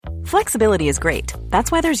Flexibility is great.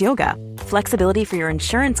 That's why there's yoga. Flexibility for your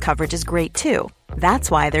insurance coverage is great too. That's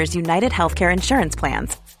why there's United Healthcare Insurance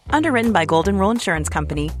Plans. Underwritten by Golden Rule Insurance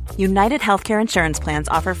Company, United Healthcare Insurance Plans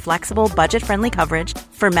offer flexible, budget-friendly coverage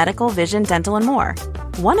for medical, vision, dental, and more.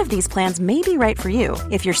 One of these plans may be right for you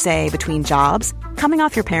if you're, say, between jobs, coming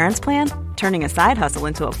off your parents' plan, turning a side hustle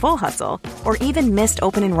into a full hustle, or even missed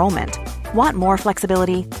open enrollment. Want more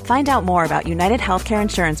flexibility? Find out more about United Healthcare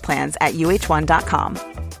Insurance Plans at uh1.com.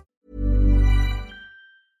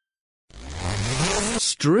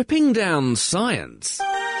 Stripping down science.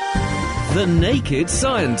 The Naked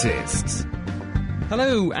Scientists.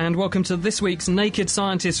 Hello and welcome to this week's Naked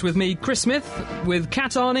Scientists with me, Chris Smith, with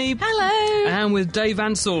Kat Arney. Hello. And with Dave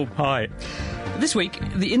Ansell. Hi. This week,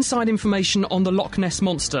 the inside information on the Loch Ness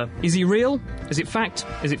Monster. Is he real? Is it fact?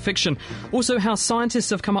 Is it fiction? Also, how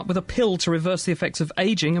scientists have come up with a pill to reverse the effects of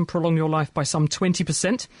ageing and prolong your life by some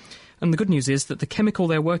 20%. And the good news is that the chemical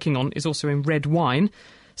they're working on is also in red wine.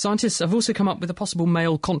 Scientists have also come up with a possible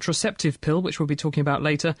male contraceptive pill, which we'll be talking about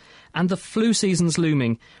later, and the flu season's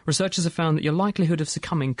looming. Researchers have found that your likelihood of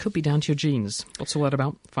succumbing could be down to your genes. What's all that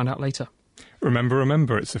about? Find out later.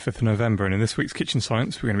 Remember, it's the 5th of November, and in this week's Kitchen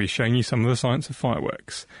Science, we're going to be showing you some of the science of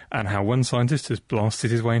fireworks, and how one scientist has blasted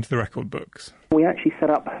his way into the record books. We actually set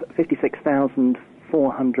up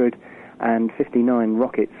 56,459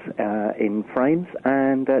 rockets in frames,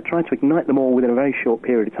 and tried to ignite them all within a very short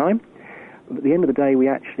period of time. At the end of the day, we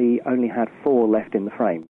actually only had 4 left in the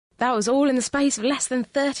frame. That was all in the space of less than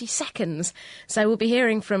 30 seconds. So we'll be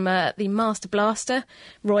hearing from the Master Blaster,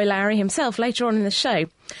 Roy Lowry himself, later on in the show.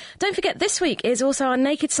 Don't forget, this week is also our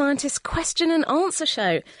Naked Scientists question and answer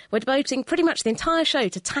show. We're devoting pretty much the entire show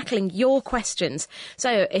to tackling your questions.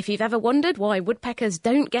 So if you've ever wondered why woodpeckers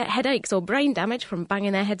don't get headaches or brain damage from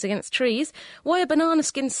banging their heads against trees, why are banana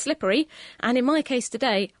skins slippery, and in my case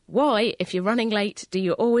today, why, if you're running late, do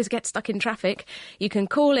you always get stuck in traffic, you can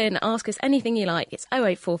call in, ask us anything you like. It's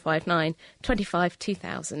 08459 25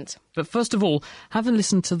 2000. But first of all, have a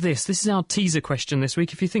listen to this. This is our teaser question this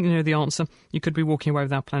week. If you think you know the answer, you could be walking away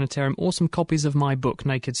with our planetarium or some copies of my book,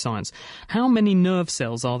 Naked Science. How many nerve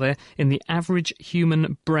cells are there in the average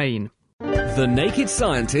human brain? The Naked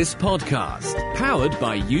Scientists podcast, powered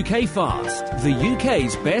by UK Fast, the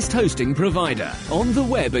UK's best hosting provider, on the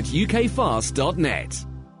web at ukfast.net.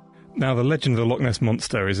 Now, the legend of the Loch Ness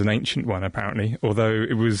Monster is an ancient one, apparently, although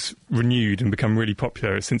it was renewed and become really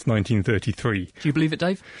popular since 1933. Do you believe it,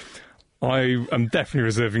 Dave? I am definitely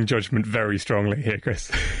reserving judgment very strongly here, Chris.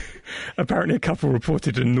 Apparently, a couple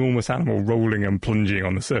reported an enormous animal rolling and plunging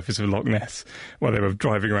on the surface of Loch Ness while they were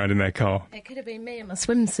driving around in their car. It could have been me in my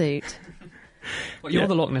swimsuit. Well, you're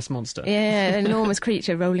the Loch Ness Monster. Yeah, an enormous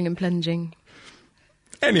creature rolling and plunging.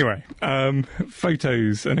 Anyway,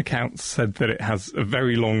 photos and accounts said that it has a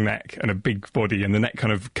very long neck and a big body, and the neck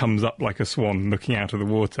kind of comes up like a swan looking out of the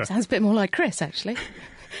water. Sounds a bit more like Chris, actually.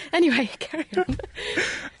 Anyway, carry on.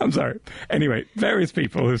 I'm sorry. Anyway, various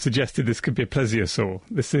people have suggested this could be a plesiosaur.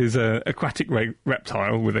 This is an aquatic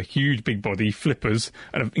reptile with a huge big body, flippers,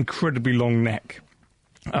 and an incredibly long neck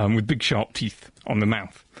with big sharp teeth on the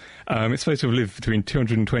mouth. It's supposed to have lived between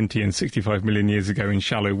 220 and 65 million years ago in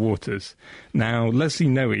shallow waters. Now, Leslie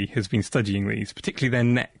Noe has been studying these, particularly their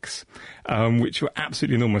necks, which were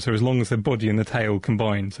absolutely enormous, so as long as their body and the tail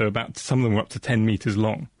combined, so some of them were up to 10 metres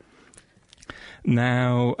long.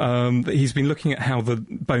 Now, he's been looking at how the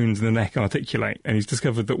bones in the neck articulate, and he's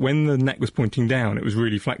discovered that when the neck was pointing down, it was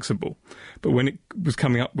really flexible. But when it was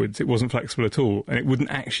coming upwards, it wasn't flexible at all, and it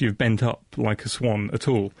wouldn't actually have bent up like a swan at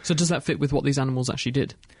all. So does that fit with what these animals actually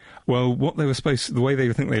did? Well, the way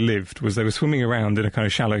they think they lived was they were swimming around in a kind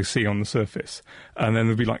of shallow sea on the surface, and then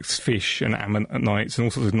there'd be like fish and ammonites and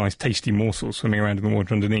all sorts of nice tasty morsels swimming around in the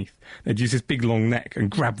water underneath. They'd use this big long neck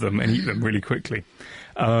and grab them and eat them really quickly.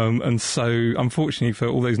 And so, unfortunately for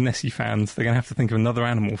all those Nessie fans, they're going to have to think of another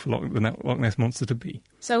animal for the Loch Ness Monster to be.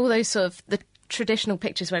 So all those sort of the traditional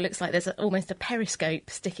pictures where it looks like there's almost a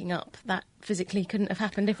periscope sticking up, that physically couldn't have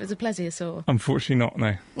happened if it was a plesiosaur? Unfortunately not,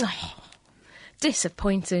 no. Oh.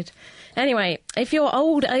 Disappointed. Anyway, if you're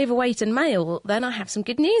old, overweight and male, then I have some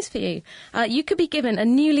good news for you. You could be given a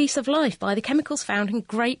new lease of life by the chemicals found in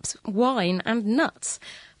grapes, wine and nuts.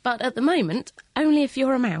 But at the moment, only if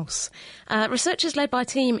you're a mouse. Researchers led by a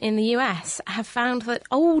team in the US have found that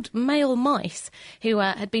old male mice who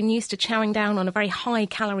had been used to chowing down on a very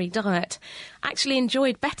high-calorie diet actually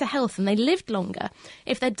enjoyed better health and they lived longer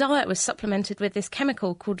if their diet was supplemented with this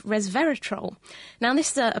chemical called resveratrol. Now,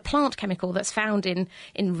 this is a plant chemical that's found in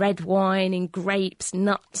red wine, in grapes,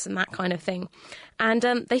 nuts and that kind of thing. And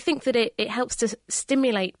they think that it helps to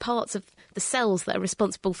stimulate parts of the cells that are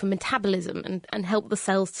responsible for metabolism and help the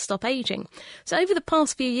cells to stop ageing. So over the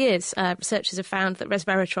past few years, researchers have found that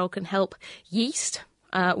resveratrol can help yeast,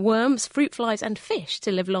 worms, fruit flies and fish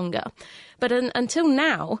to live longer. But until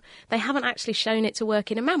now, they haven't actually shown it to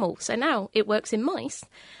work in a mammal. So now it works in mice.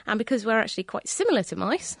 And because we're actually quite similar to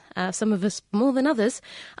mice, some of us more than others,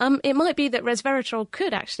 it might be that resveratrol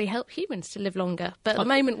could actually help humans to live longer. But at the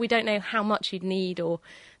moment, we don't know how much you'd need or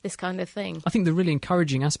this kind of thing. I think the really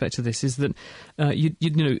encouraging aspect of this is that, you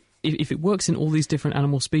know, if it works in all these different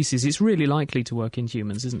animal species, it's really likely to work in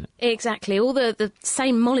humans, isn't it? Exactly. All the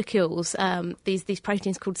same molecules, these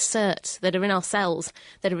proteins called SIRT that are in our cells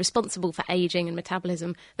that are responsible for ageing and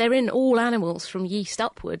metabolism, they're in all animals from yeast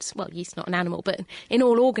upwards. Well, yeast not an animal, but in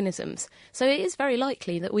all organisms. So it is very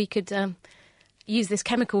likely that we could use this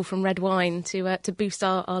chemical from red wine to boost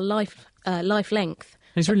our life length.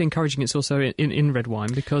 It's really encouraging it's also in red wine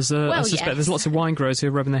because I suspect there's lots of wine growers who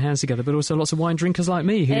are rubbing their hands together, but also lots of wine drinkers like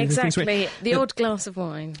me. Exactly, the odd glass of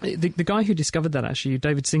wine. The guy who discovered that, actually,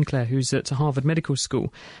 David Sinclair, who's at Harvard Medical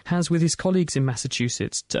School, has, with his colleagues in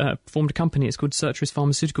Massachusetts, formed a company. It's called Sertraris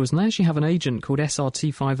Pharmaceuticals, and they actually have an agent called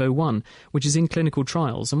SRT501, which is in clinical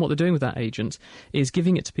trials. And what they're doing with that agent is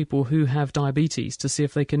giving it to people who have diabetes to see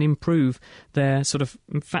if they can improve their sort of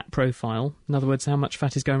fat profile, in other words, how much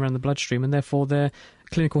fat is going around the bloodstream, and therefore their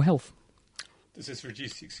clinical health. Does this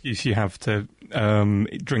reduce the excuse you have to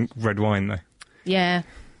drink red wine, though? Yeah.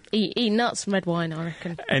 Eat nuts and red wine, I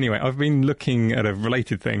reckon. Anyway, I've been looking at a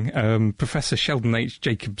related thing. Professor Sheldon H.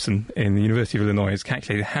 Jacobson in the University of Illinois has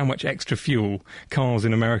calculated how much extra fuel cars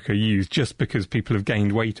in America use just because people have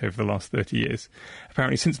gained weight over the last 30 years.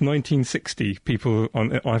 Apparently, since 1960, people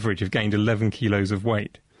on average have gained 11 kilos of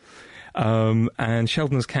weight. And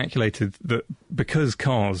Sheldon has calculated that because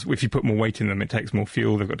cars, if you put more weight in them, it takes more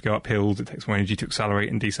fuel, they've got to go up hills, it takes more energy to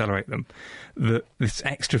accelerate and decelerate them, that this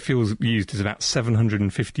extra fuel used is about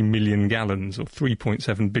 750 million gallons, or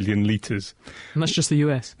 3.7 billion litres. And that's just the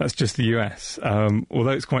US? That's just the US. Although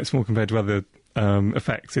it's quite small compared to other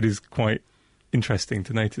effects, it is quite interesting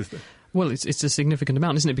to notice that. Well, it's a significant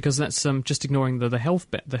amount, isn't it? Because that's just ignoring the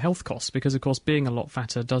health costs. Because of course, being a lot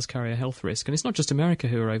fatter does carry a health risk, and it's not just America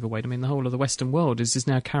who are overweight. I mean, the whole of the Western world is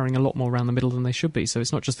now carrying a lot more around the middle than they should be. So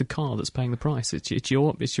it's not just the car that's paying the price; it's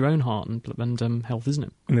your own heart and health, isn't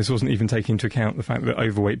it? And this wasn't even taking into account the fact that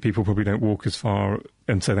overweight people probably don't walk as far,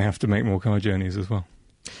 and so they have to make more car journeys as well.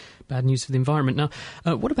 Bad news for the environment.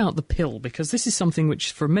 Now, what about the pill? Because this is something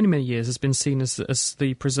which for many, many years has been seen as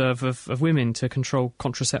the preserve of women to control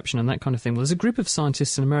contraception and that kind of thing. Well, there's a group of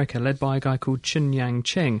scientists in America led by a guy called Chunyang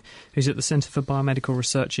Cheng, who's at the Center for Biomedical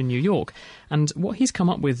Research in New York. And what he's come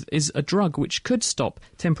up with is a drug which could stop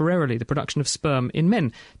temporarily the production of sperm in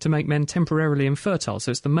men to make men temporarily infertile.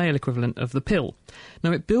 So it's the male equivalent of the pill.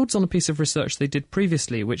 Now, it builds on a piece of research they did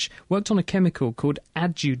previously, which worked on a chemical called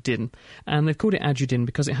adudin. And they've called it adudin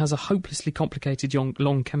because it has a hopelessly complicated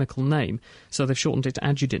long chemical name, so they've shortened it to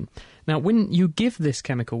adudin. Now, when you give this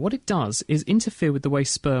chemical, what it does is interfere with the way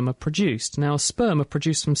sperm are produced. Now, sperm are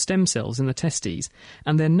produced from stem cells in the testes,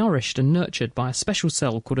 and they're nourished and nurtured by a special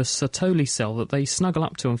cell called a Sertoli cell that they snuggle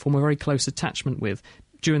up to and form a very close attachment with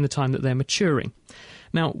during the time that they're maturing.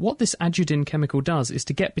 Now, what this adudin chemical does is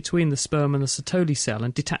to get between the sperm and the Sertoli cell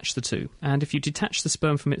and detach the two. And if you detach the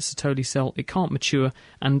sperm from its Sertoli cell, it can't mature,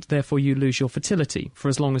 and therefore you lose your fertility for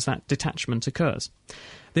as long as that detachment occurs.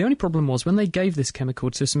 The only problem was when they gave this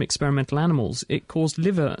chemical to some experimental animals, it caused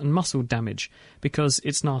liver and muscle damage because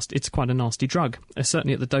it's quite a nasty drug,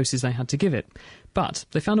 certainly at the doses they had to give it. But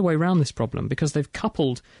they found a way around this problem because they've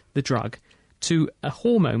coupled the drug to a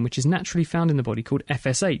hormone which is naturally found in the body called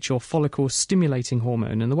FSH, or follicle-stimulating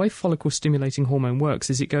hormone. And the way follicle-stimulating hormone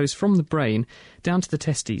works is it goes from the brain down to the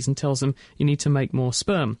testes and tells them you need to make more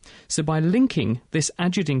sperm. So by linking this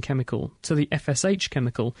adudin chemical to the FSH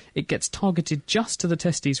chemical, it gets targeted just to the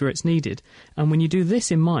testes where it's needed. And when you do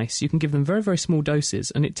this in mice, you can give them very, very small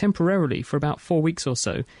doses, and it temporarily, for about 4 weeks or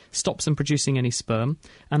so, stops them producing any sperm.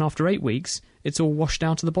 And after 8 weeks, it's all washed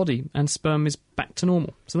out of the body, and sperm is back to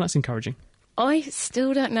normal. So that's encouraging. I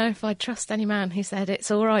still don't know if I'd trust any man who said,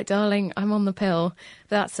 "It's all right, darling, I'm on the pill."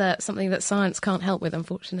 That's something that science can't help with,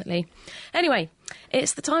 unfortunately. Anyway,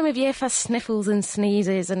 it's the time of year for sniffles and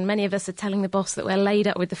sneezes, and many of us are telling the boss that we're laid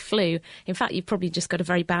up with the flu. In fact, you've probably just got a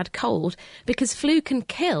very bad cold, because flu can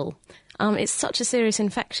kill. It's such a serious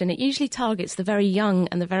infection. It usually targets the very young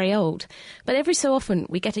and the very old. But every so often,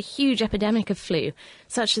 we get a huge epidemic of flu,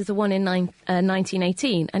 such as the one in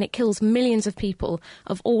 1918, and it kills millions of people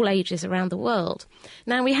of all ages around the world.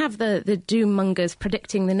 Now, we have the doom-mongers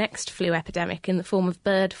predicting the next flu epidemic in the form of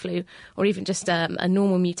bird flu, or even just a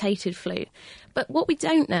normal mutated flu. But what we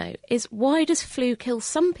don't know is, why does flu kill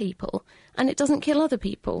some people and it doesn't kill other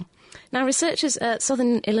people. Now, researchers at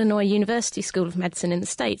Southern Illinois University School of Medicine in the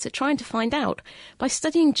States are trying to find out, by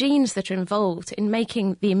studying genes that are involved in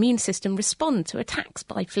making the immune system respond to attacks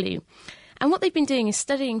by flu. And what they've been doing is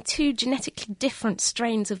studying 2 genetically different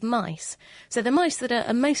strains of mice. So they're mice that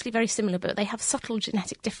are mostly very similar, but they have subtle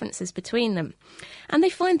genetic differences between them. And they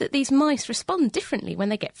find that these mice respond differently when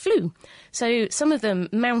they get flu. So some of them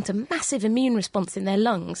mount a massive immune response in their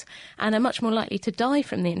lungs and are much more likely to die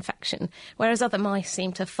from the infection, whereas other mice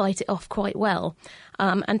seem to fight it off quite well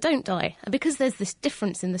and don't die. And because there's this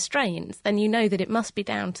difference in the strains, then you know that it must be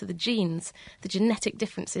down to the genes, the genetic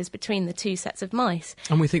differences between the 2 sets of mice.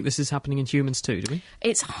 And we think this is happening in humans too, do we?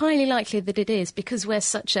 It's highly likely that it is, because we're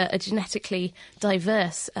such a genetically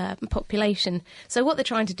diverse population. So what they're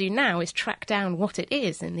trying to do now is track down what it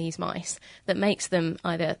is in these mice that makes them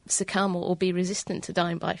either succumb or be resistant to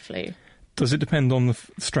dying by flu. Does it depend on the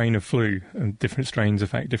strain of flu, and different strains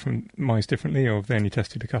affect different mice differently, or have they only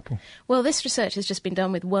tested a couple? Well, this research has just been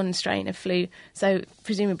done with 1 strain of flu, so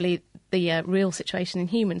presumably the real situation in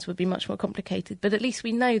humans would be much more complicated, but at least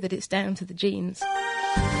we know that it's down to the genes.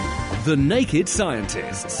 The Naked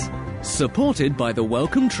Scientists, supported by the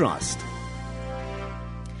Wellcome Trust.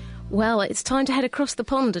 Well, it's time to head across the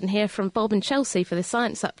pond and hear from Bob and Chelsea for the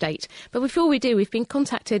science update. But before we do, we've been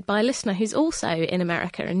contacted by a listener who's also in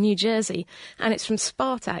America, in New Jersey, and it's from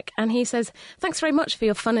Spartak. And he says, thanks very much for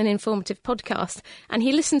your fun and informative podcast. And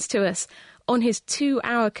he listens to us on his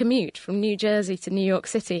 2-hour commute from New Jersey to New York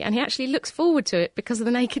City, and he actually looks forward to it because of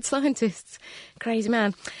the Naked Scientists. Crazy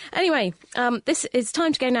man. Anyway, this is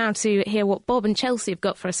time to go now to hear what Bob and Chelsea have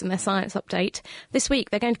got for us in their science update. This week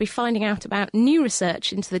they're going to be finding out about new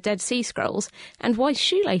research into the Dead Sea Scrolls and why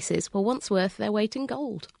shoelaces were once worth their weight in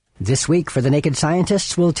gold. This week for the Naked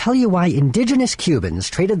Scientists, we'll tell you why indigenous Cubans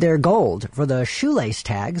traded their gold for the shoelace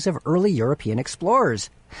tags of early European explorers.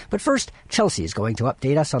 But first, Chelsea's going to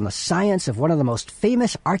update us on the science of one of the most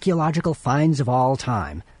famous archaeological finds of all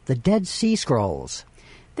time, the Dead Sea Scrolls.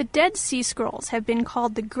 The Dead Sea Scrolls have been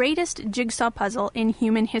called the greatest jigsaw puzzle in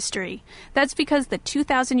human history. That's because the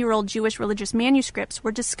 2,000-year-old Jewish religious manuscripts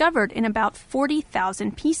were discovered in about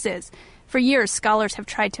 40,000 pieces. For years, scholars have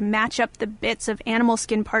tried to match up the bits of animal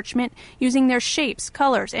skin parchment using their shapes,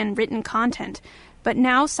 colors, and written content. But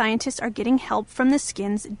now scientists are getting help from the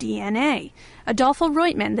skin's DNA. Adolfo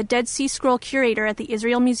Reutemann, the Dead Sea Scroll curator at the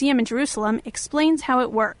Israel Museum in Jerusalem, explains how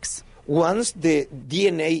it works. Once the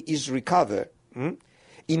DNA is recovered,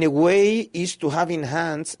 in a way is to have in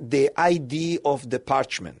hands the ID of the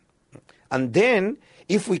parchment. And then,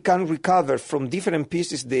 if we can recover from different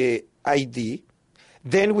pieces the ID,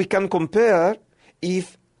 then we can compare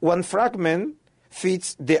if one fragment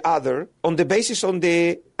fits the other on the basis on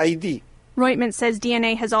the ID. Reutemann says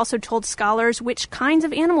DNA has also told scholars which kinds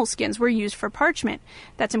of animal skins were used for parchment.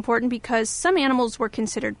 That's important because some animals were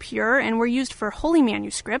considered pure and were used for holy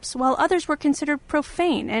manuscripts, while others were considered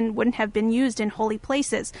profane and wouldn't have been used in holy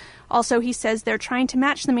places. Also, he says they're trying to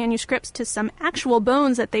match the manuscripts to some actual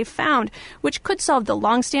bones that they've found, which could solve the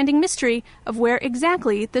long-standing mystery of where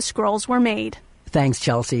exactly the scrolls were made. Thanks,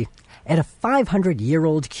 Chelsea. At a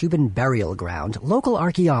 500-year-old Cuban burial ground, local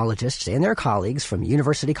archaeologists and their colleagues from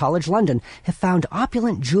University College London have found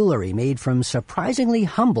opulent jewelry made from surprisingly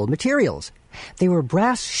humble materials. They were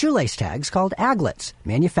brass shoelace tags called aglets,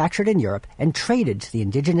 manufactured in Europe and traded to the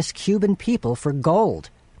indigenous Cuban people for gold.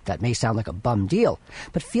 That may sound like a bum deal,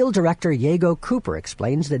 but field director Diego Cooper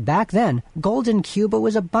explains that back then, gold in Cuba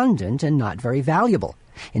was abundant and not very valuable.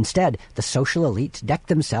 Instead, the social elite decked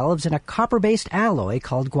themselves in a copper-based alloy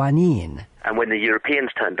called guanine. And when the Europeans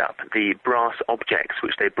turned up, the brass objects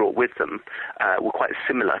which they brought with them were quite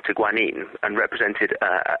similar to guanine and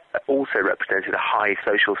also represented a high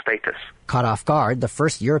social status. Caught off guard, the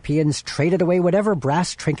first Europeans traded away whatever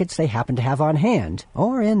brass trinkets they happened to have on hand,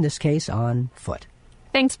 or in this case, on foot.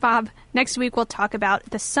 Thanks, Bob. Next week we'll talk about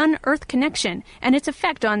the Sun-Earth connection and its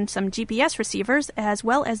effect on some GPS receivers, as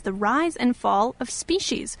well as the rise and fall of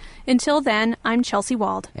species. Until then, I'm Chelsea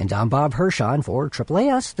Wald. And I'm Bob Hirschon for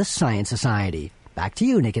AAAS, the Science Society. Back to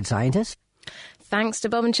you, Naked Scientist. Thanks to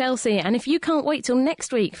Bob and Chelsea. And if you can't wait till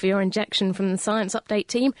next week for your injection from the Science Update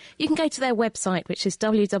team, you can go to their website, which is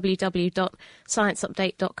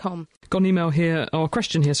www.scienceupdate.com. Got an email here, or a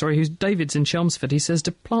question here, sorry, who's David's in Chelmsford. He says,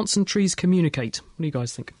 do plants and trees communicate? What do you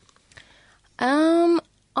guys think?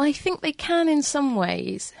 I think they can in some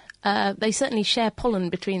ways. They certainly share pollen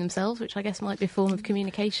between themselves, which I guess might be a form of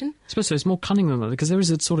communication. I suppose so. It's more cunning than that, because there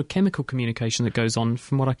is a sort of chemical communication that goes on,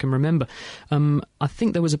 from what I can remember. I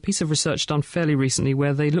think there was a piece of research done fairly recently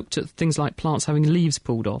where they looked at things like plants having leaves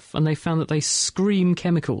pulled off, and they found that they scream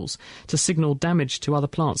chemicals to signal damage to other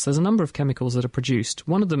plants. There's a number of chemicals that are produced.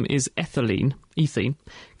 One of them is ethylene,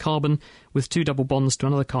 carbon with two double bonds to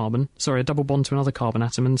another carbon, a double bond to another carbon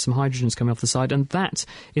atom and some hydrogens coming off the side, and that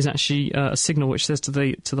is actually a signal which says to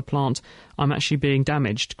the plant, I'm actually being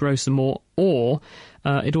damaged, grow some more. Or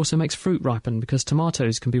it also makes fruit ripen, because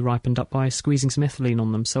tomatoes can be ripened up by squeezing some ethylene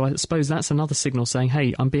on them. So I suppose that's another signal saying,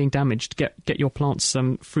 hey, I'm being damaged, get your plants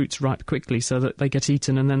fruits ripe quickly so that they get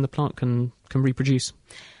eaten and then the plant can reproduce.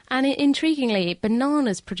 And intriguingly,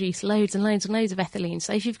 bananas produce loads and loads and loads of ethylene.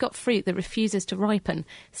 So if you've got fruit that refuses to ripen,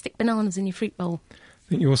 stick bananas in your fruit bowl. I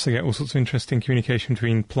think you also get all sorts of interesting communication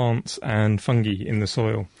between plants and fungi in the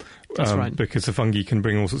soil. That's right. Because the fungi can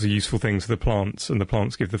bring all sorts of useful things to the plants, and the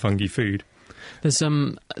plants give the fungi food. There's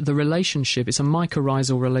the relationship, it's a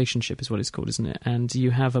mycorrhizal relationship is what it's called, isn't it? And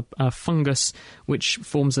you have a fungus which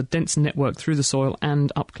forms a dense network through the soil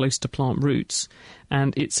and up close to plant roots,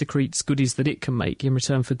 and it secretes goodies that it can make in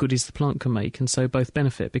return for goodies the plant can make, and so both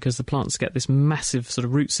benefit because the plants get this massive sort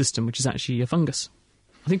of root system which is actually a fungus.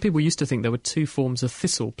 I think people used to think there were two forms of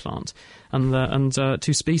thistle plant and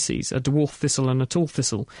two species, a dwarf thistle and a tall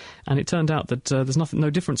thistle, and it turned out that there's no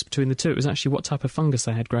difference between the two. It was actually what type of fungus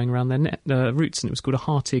they had growing around their roots, and it was called a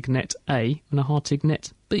Hartignet A and a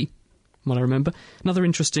Hartignet B, what I remember. Another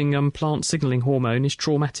interesting plant signalling hormone is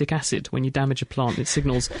traumatic acid. When you damage a plant, it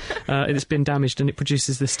signals it's been damaged and it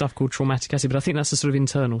produces this stuff called traumatic acid, but I think that's a sort of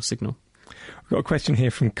internal signal. We've got a question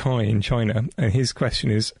here from Kai in China, and his question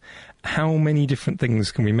is, how many different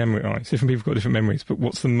things can we memorise? Different people have got different memories, but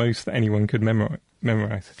what's the most that anyone could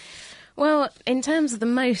memorise? Well, in terms of the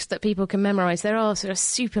most that people can memorise, there are sort of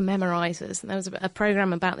super memorisers. And there was a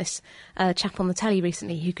programme about this chap on the telly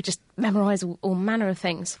recently who could just memorise all manner of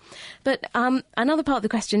things. But another part of the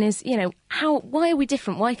question is, why are we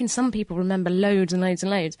different? Why can some people remember loads and loads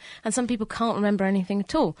and loads, and some people can't remember anything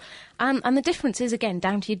at all? And the difference is, again,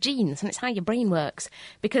 down to your genes, and it's how your brain works.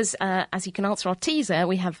 Because, as you can answer our teaser,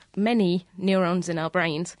 we have many neurons in our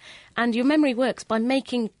brains, and your memory works by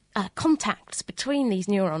making contacts between these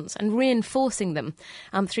neurons and reinforcing them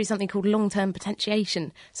through something called long-term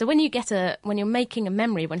potentiation. So when you're making a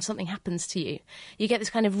memory, when something happens to you, you get this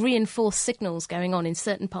kind of reinforced signals going on in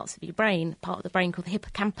certain parts of your brain, a part of the brain called the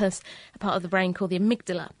hippocampus, a part of the brain called the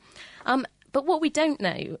amygdala. But what we don't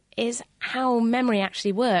know is how memory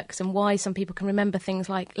actually works and why some people can remember things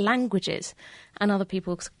like languages and other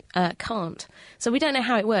people can't. So we don't know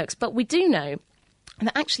how it works, but we do know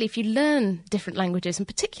that actually if you learn different languages, and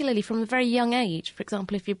particularly from a very young age, for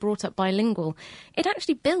example, if you're brought up bilingual, it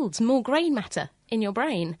actually builds more grey matter in your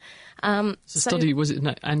brain. Study,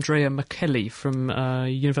 Andrea McKelly from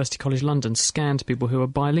University College London scanned people who are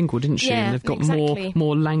bilingual, didn't she? Yeah, and they've got exactly.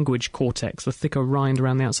 more language cortex, the thicker rind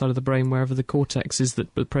around the outside of the brain wherever the cortex is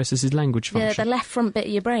that processes language function. The left front bit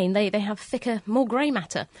of your brain, they have thicker, more grey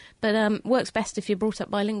matter, but works best if you're brought up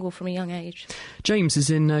bilingual from a young age. James is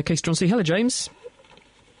in Case John C. Hello, James.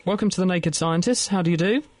 Welcome to The Naked Scientists. How do you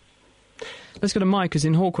do? Let's go to Mike, who's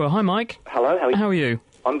in Hawkwell. Hi, Mike. Hello, how are you?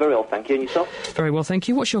 I'm very well, thank you. And yourself? Very well, thank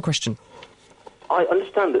you. What's your question? I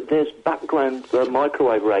understand that there's background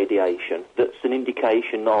microwave radiation that's an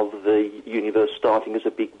indication of the universe starting as a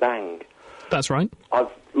Big Bang. That's right. I've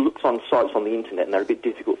looked on sites on the internet and they're a bit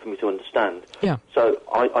difficult for me to understand. Yeah. So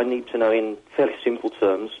I need to know in fairly simple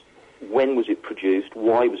terms, when was it produced,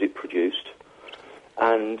 why was it produced,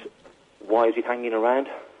 and why is it hanging around?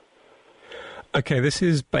 Okay, this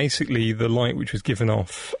is basically the light which was given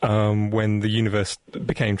off when the universe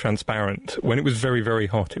became transparent. When it was very, very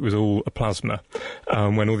hot, it was all a plasma,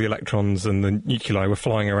 when all the electrons and the nuclei were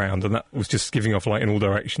flying around, and that was just giving off light in all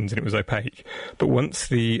directions, and it was opaque. But once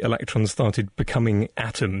the electrons started becoming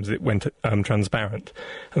atoms, it went transparent,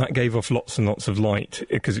 and that gave off lots and lots of light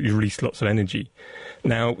because it released lots of energy.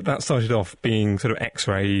 Now, that started off being sort of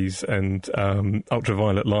X-rays and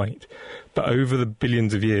ultraviolet light, but over the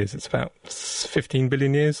billions of years, it's about 15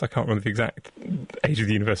 billion years, I can't remember the exact age of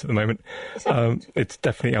the universe at the moment, it's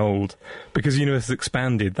definitely old. Because the universe has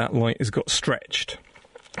expanded, that light has got stretched,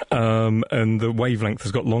 and the wavelength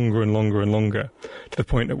has got longer and longer and longer, to the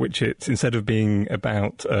point at which it's, instead of being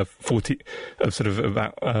about less than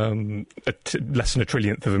a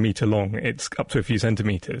trillionth of a metre long, it's up to a few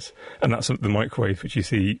centimetres. And that's the microwave which you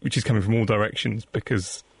see, which is coming from all directions,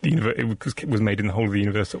 because the universe, it was made in the whole of the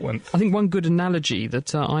universe at once. I think one good analogy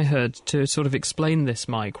that I heard to sort of explain this,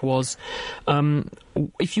 Mike, was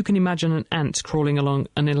if you can imagine an ant crawling along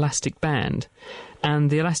an elastic band, and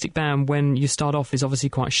the elastic band, when you start off, is obviously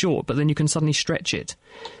quite short, but then you can suddenly stretch it.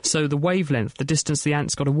 So the wavelength, the distance the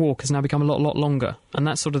ant's got to walk, has now become a lot longer, and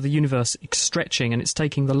that's sort of the universe stretching, and it's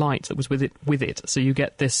taking the light that was with it. So you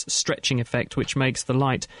get this stretching effect, which makes the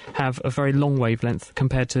light have a very long wavelength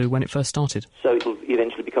compared to when it first started. So it'll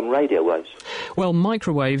eventually become radio waves? Well,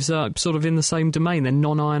 microwaves are sort of in the same domain. They're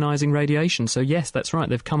non-ionising radiation. So yes, that's right.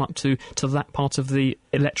 They've come up to that part of the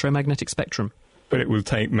electromagnetic spectrum. But it will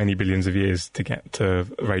take many billions of years to get to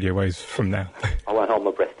radio waves from now. I won't hold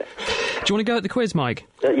my breath then. Do you want to go at the quiz, Mike?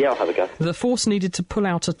 Yeah, I'll have a go. The force needed to pull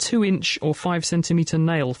out a 2-inch or 5-centimetre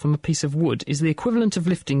nail from a piece of wood is the equivalent of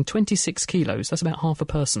lifting 26 kilos. That's about half a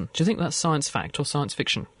person. Do you think that's science fact or science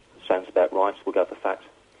fiction? Sounds about right. We'll go for fact.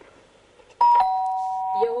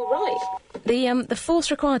 You're right. The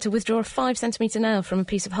force required to withdraw a 5-centimetre nail from a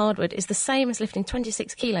piece of hardwood is the same as lifting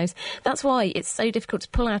 26 kilos. That's why it's so difficult to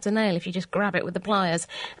pull out a nail if you just grab it with the pliers,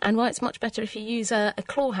 and why it's much better if you use a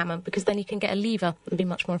claw hammer, because then you can get a lever and be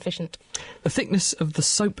much more efficient. The thickness of the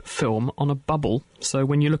soap film on a bubble, so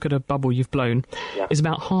when you look at a bubble you've blown, is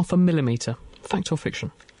about 0.5 millimetre. Fact or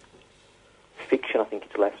fiction? Fiction, I think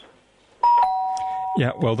it's less.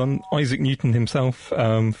 Yeah, well done. Isaac Newton himself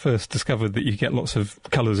first discovered that you get lots of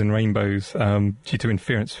colours in rainbows due to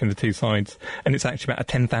interference between the two sides, and it's actually about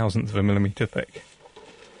a 10,000th of a millimetre thick.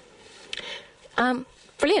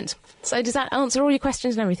 Brilliant. So does that answer all your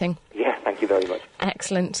questions and everything? Yeah, thank you very much.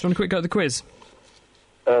 Excellent. Do you want a quick go at the quiz?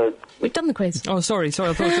 We've done the quiz. Oh, sorry. I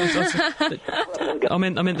thought I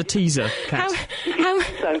meant the teaser, Kat.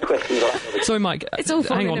 Sorry, Mike. It's all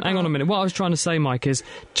hang on a minute. What I was trying to say, Mike, is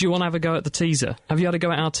do you want to have a go at the teaser? Have you had a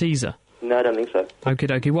go at our teaser? No, I don't think so. Okie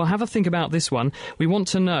dokie. Well, have a think about this one. We want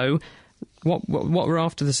to know what we're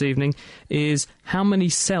after this evening is how many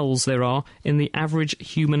cells there are in the average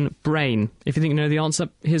human brain. If you think you know the answer,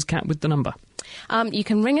 here's Kat with the number. You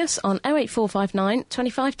can ring us on 08459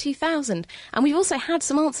 25 2000. And we've also had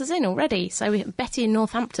some answers in already. So Betty in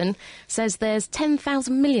Northampton says there's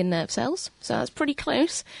 10,000 million nerve cells. So that's pretty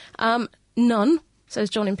close. None, says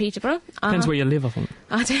John in Peterborough. Depends where you live, I think.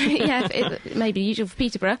 Yeah, it may be usual for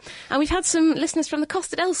Peterborough. And we've had some listeners from the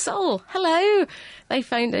Costa del Sol. Hello! They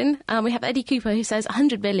phoned in. We have Eddie Cooper, who says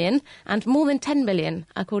 100 billion and more than 10 billion,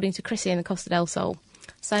 according to Chrissy in the Costa del Sol.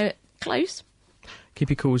 So, close. Keep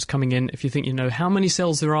your calls coming in if you think you know how many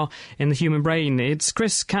cells there are in the human brain. It's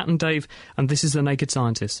Chris, Kat and Dave, and this is The Naked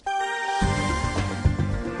Scientist.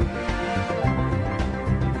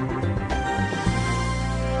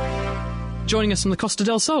 Joining us from the Costa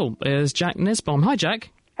del Sol is Jack Nesbaum. Hi, Jack.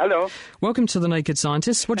 Hello. Welcome to The Naked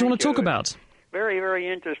Scientist. What do you want to talk about? Very,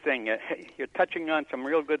 very interesting. You're touching on some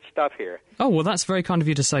real good stuff here. Oh, well, that's very kind of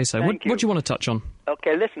you to say so. What do you want to touch on?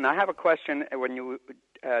 Okay, listen, I have a question when you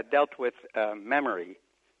dealt with memory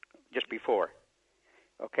just before.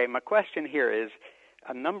 Okay, my question here is,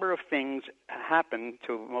 a number of things happen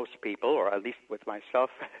to most people, or at least with myself.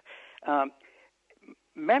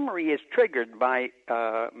 Memory is triggered by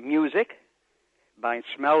music, by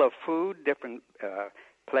smell of food, different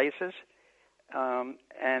places,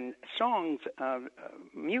 and songs,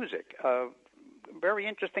 music, very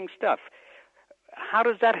interesting stuff. How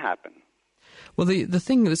does that happen? Well, the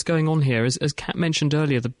thing that's going on here is, as Kat mentioned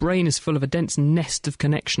earlier, the brain is full of a dense nest of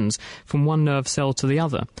connections from one nerve cell to the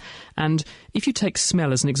other. And if you take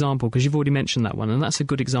smell as an example, because you've already mentioned that one, and that's a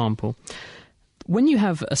good example, when you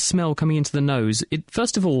have a smell coming into the nose,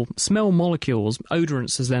 first of all, smell molecules,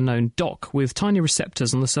 odorants as they're known, dock with tiny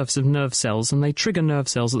receptors on the surface of nerve cells, and they trigger nerve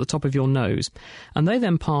cells at the top of your nose. And they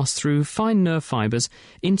then pass through fine nerve fibres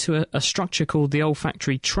into a structure called the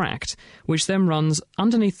olfactory tract, which then runs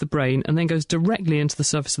underneath the brain and then goes directly into the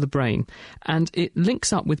surface of the brain. And it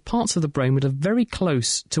links up with parts of the brain that are very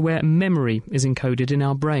close to where memory is encoded in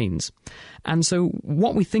our brains. And so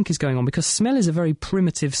what we think is going on, because smell is a very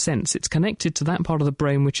primitive sense, it's connected to that part of the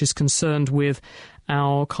brain which is concerned with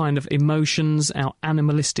our kind of emotions, our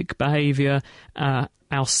animalistic behaviour,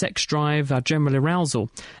 our sex drive, our general arousal,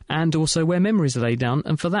 and also where memories are laid down.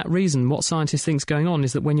 And for that reason, what scientists think is going on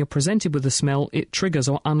is that when you're presented with a smell, it triggers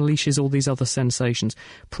or unleashes all these other sensations,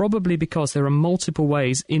 probably because there are multiple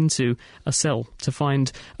ways into a cell to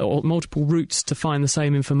find, or multiple routes to find the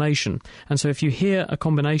same information. And so if you hear a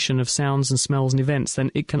combination of sounds and smells and events,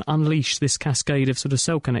 then it can unleash this cascade of sort of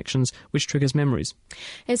cell connections, which triggers memories.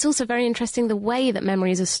 It's also very interesting the way that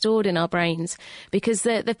memories are stored in our brains, because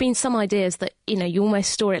there have been some ideas that, you almost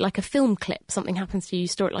store it like a film clip. Something happens to you, you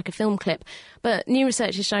store it like a film clip. But new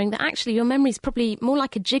research is showing that actually your memory is probably more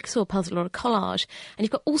like a jigsaw puzzle or a collage, and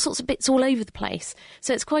you've got all sorts of bits all over the place.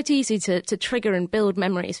 So it's quite easy to trigger and build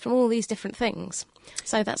memories from all these different things.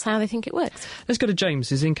 So that's how they think it works. Let's go to James,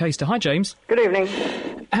 who's in Caister. Hi, James. Good evening.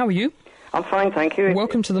 How are you? I'm fine, thank you.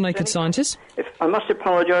 Welcome to The Naked Scientist. I must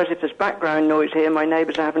apologise if there's background noise here. My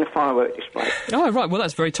neighbours are having a firework display. Oh, right. Well,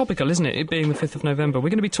 that's very topical, isn't it? It being the 5th of November. We're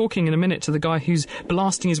going to be talking in a minute to the guy who's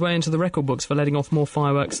blasting his way into the record books for letting off more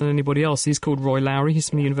fireworks than anybody else. He's called Roy Lowry. He's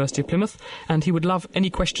from the University of Plymouth, and he would love any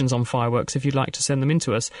questions on fireworks if you'd like to send them in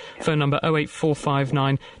to us. Phone number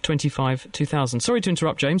 08459 25 2000. Sorry to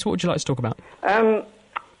interrupt, James. What would you like to talk about?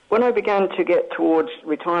 When I began to get towards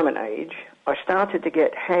retirement age, I started to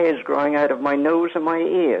get hairs growing out of my nose and my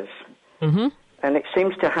ears. Mm-hmm. And it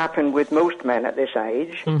seems to happen with most men at this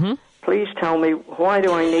age. Mm-hmm. Please tell me, why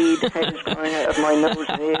do I need hairs growing out of my nose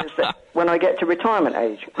and ears when I get to retirement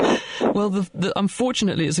age? Well,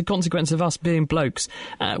 unfortunately, it's a consequence of us being blokes.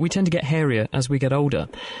 We tend to get hairier as we get older.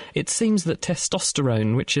 It seems that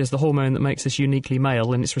testosterone, which is the hormone that makes us uniquely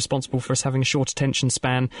male, and it's responsible for us having a short attention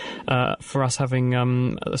span, for us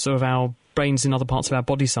having sort of our brains in other parts of our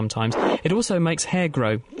body sometimes. It also makes hair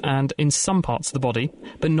grow, and in some parts of the body,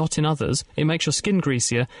 but not in others. It makes your skin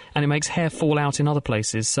greasier, and it makes hair fall out in other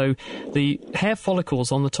places. So the hair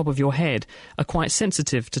follicles on the top of your head are quite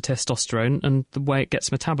sensitive to testosterone and the way it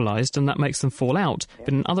gets metabolised, and that makes them fall out.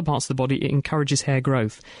 But in other parts of the body, it encourages hair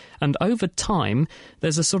growth. And over time,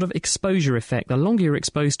 there's a sort of exposure effect. The longer you're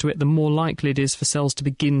exposed to it, the more likely it is for cells to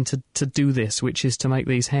begin to do this, which is to make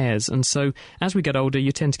these hairs. And so as we get older,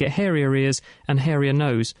 you tend to get hairier ears and hairier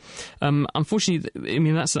nose. Unfortunately, I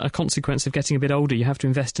mean, that's a consequence of getting a bit older. You have to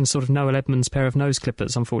invest in sort of Noel Edmonds' pair of nose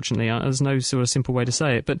clippers, unfortunately. There's no sort of simple way to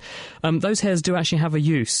say it. But those hairs do actually have a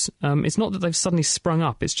use. It's not that they've suddenly sprung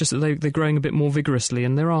up. It's just that they're growing a bit more vigorously,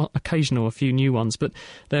 and there are a few new ones. But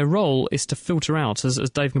their role is to filter out, as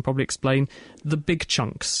Dave can probably explain, the big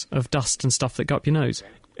chunks of dust and stuff that go up your nose.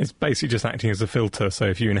 It's basically just acting as a filter, so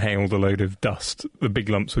if you inhaled a load of dust, the big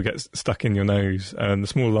lumps would get stuck in your nose, and the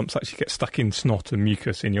small lumps actually get stuck in snot and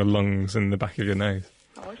mucus in your lungs and the back of your nose.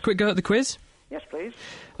 Quick go at the quiz? Yes, please.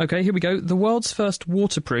 OK, here we go. The world's first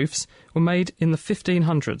waterproofs were made in the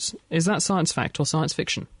 1500s. Is that science fact or science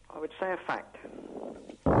fiction? I would say a fact.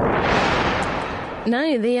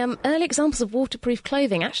 No, the early examples of waterproof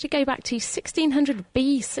clothing actually go back to 1600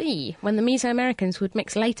 BC, when the Mesoamericans would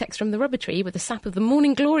mix latex from the rubber tree with the sap of the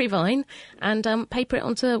morning glory vine and paper it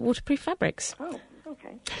onto waterproof fabrics. Oh, OK.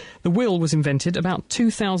 The wheel was invented about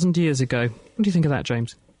 2,000 years ago. What do you think of that,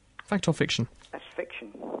 James? Fact or fiction? That's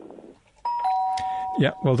fiction.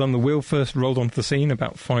 Yeah, well done. The wheel first rolled onto the scene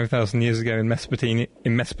about 5,000 years ago in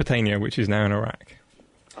Mesopotamia, which is now in Iraq.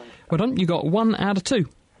 Well done. You got 1 out of 2.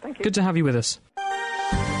 Thank you. Good to have you with us.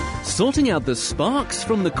 Sorting out the sparks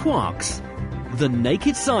from the quarks. The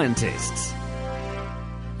Naked Scientists.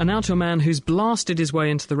 And now to a man who's blasted his way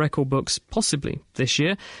into the record books, possibly this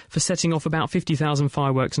year, for setting off about 50,000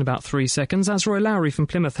 fireworks in about 3 seconds. That's Roy Lowry from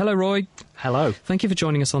Plymouth. Hello, Roy. Hello. Thank you for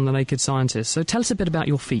joining us on The Naked Scientist. So tell us a bit about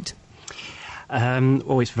your feet.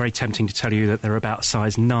 It's very tempting to tell you that they're about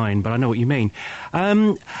size 9, but I know what you mean.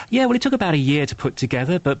 Well, it took about a year to put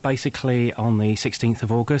together, but basically on the 16th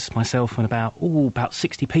of August, myself and about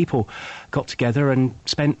 60 people got together and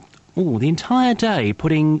spent the entire day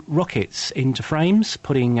putting rockets into frames,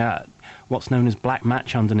 putting what's known as black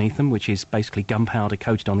match underneath them, which is basically gunpowder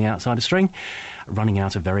coated on the outside of string, running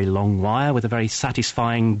out a very long wire with a very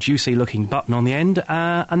satisfying, juicy-looking button on the end,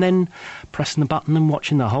 and then pressing the button and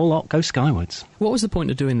watching the whole lot go skywards. What was the point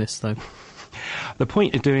of doing this, though? The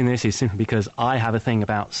point of doing this is simply because I have a thing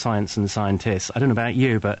about science and scientists. I don't know about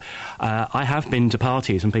you, but I have been to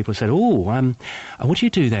parties and people have said, what do you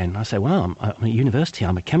do then? I say, well, I'm at university,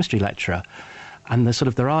 I'm a chemistry lecturer. And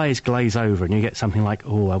their eyes glaze over and you get something like,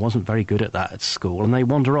 I wasn't very good at that at school. And they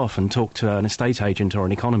wander off and talk to an estate agent or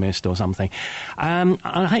an economist or something.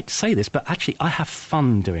 I hate to say this, but actually I have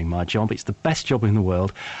fun doing my job. It's the best job in the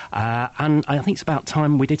world. And I think it's about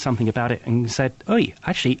time we did something about it and said,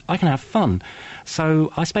 actually, I can have fun.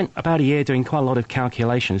 So I spent about a year doing quite a lot of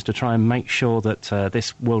calculations to try and make sure that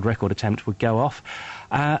this world record attempt would go off.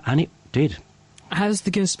 And it did. Has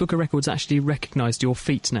the Guinness Book of Records actually recognised your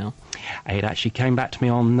feat now? It actually came back to me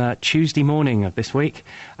on Tuesday morning of this week,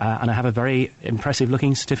 and I have a very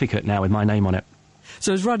impressive-looking certificate now with my name on it.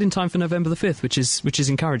 So it's right in time for November the 5th, which is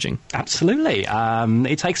encouraging. Absolutely.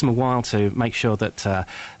 It takes them a while to make sure that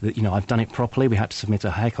I've done it properly. We had to submit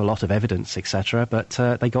a heck of a lot of evidence, etc., but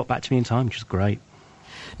they got back to me in time, which is great.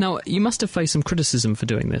 Now, you must have faced some criticism for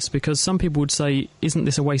doing this, because some people would say, isn't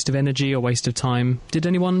this a waste of energy or waste of time? Did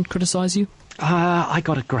anyone criticise you? I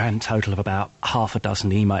got a grand total of about half a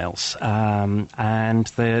dozen emails, and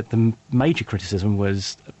the major criticism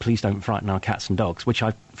was, please don't frighten our cats and dogs, which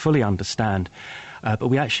I fully understand. but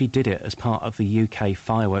we actually did it as part of the UK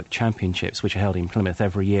Firework Championships, which are held in Plymouth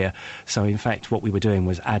every year. So, in fact, what we were doing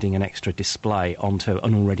was adding an extra display onto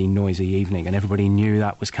an already noisy evening, and everybody knew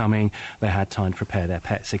that was coming. They had time to prepare their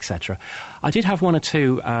pets, etc. I did have one or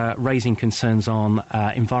two raising concerns on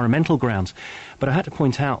environmental grounds, but I had to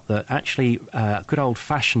point out that actually good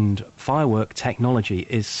old-fashioned firework technology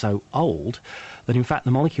is so old that in fact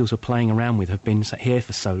the molecules we're playing around with have been here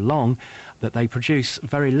for so long that they produce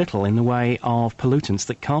very little in the way of pollutants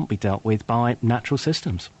that can't be dealt with by natural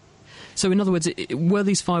systems. So, in other words, were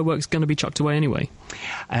these fireworks going to be chucked away anyway?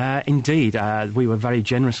 Indeed. We were very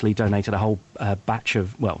generously donated a whole batch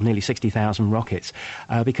of, nearly 60,000 rockets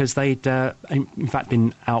because they'd, in fact,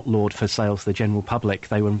 been outlawed for sale to the general public.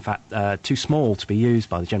 They were, in fact, too small to be used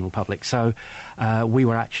by the general public. So we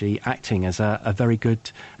were actually acting as a very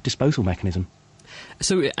good disposal mechanism.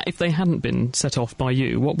 So if they hadn't been set off by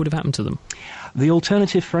you, what would have happened to them? The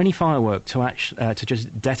alternative for any firework to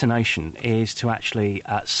just detonation is to actually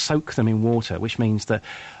soak them in water, which means that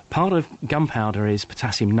part of gunpowder is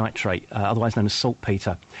potassium nitrate, otherwise known as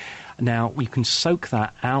saltpeter. Now, you can soak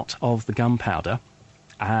that out of the gunpowder,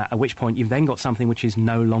 at which point you've then got something which is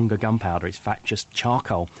no longer gunpowder, it's in fact just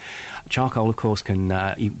charcoal. Charcoal, of course, can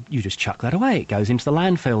you just chuck that away. It goes into the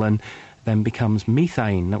landfill and then becomes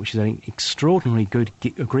methane, which is an extraordinarily good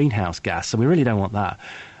greenhouse gas, so we really don't want that.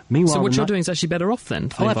 Meanwhile, so what you're doing is actually better off then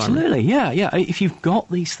for the absolutely, yeah. If you've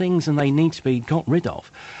got these things and they need to be got rid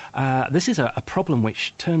of, this is a problem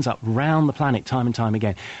which turns up round the planet time and time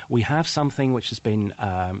again. We have something which has been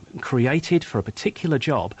created for a particular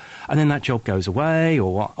job, and then that job goes away,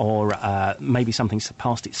 or maybe something's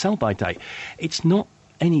past its sell-by date. It's not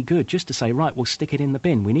any good just to say, right, we'll stick it in the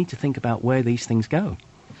bin. We need to think about where these things go.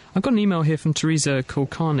 I've got an email here from Teresa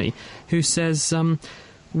Kulkarni who says,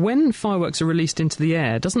 when fireworks are released into the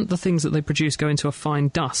air, doesn't the things that they produce go into a fine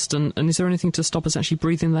dust? And is there anything to stop us actually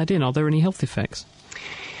breathing that in? Are there any health effects?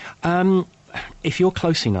 If you're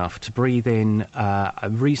close enough to breathe in a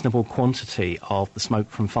reasonable quantity of the smoke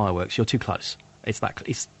from fireworks, you're too close. It's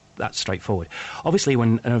that straightforward. Obviously,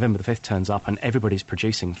 when November the 5th turns up and everybody's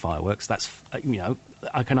producing fireworks, that's,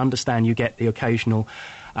 I can understand you get the occasional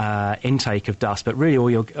intake of dust, but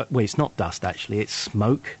really it's not dust actually, it's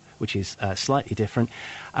smoke, which is slightly different.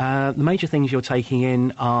 The major things you're taking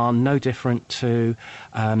in are no different to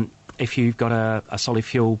if you've got a solid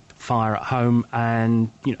fuel fire at home, and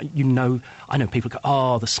I know people go,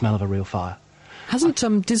 oh, the smell of a real fire. Hasn't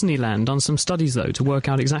Disneyland done some studies, though, to work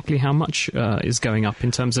out exactly how much is going up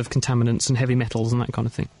in terms of contaminants and heavy metals and that kind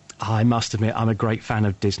of thing? I must admit, I'm a great fan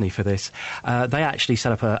of Disney for this. They actually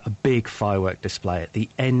set up a big firework display at the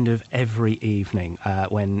end of every evening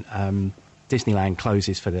when Disneyland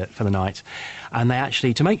closes for the night. And they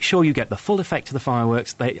actually, to make sure you get the full effect of the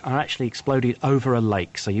fireworks, they are actually exploded over a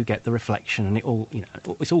lake, so you get the reflection, and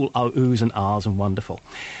it's all oohs and ahs and wonderful.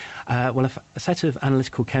 A set of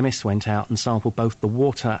analytical chemists went out and sampled both the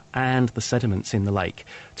water and the sediments in the lake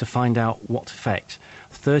to find out what effect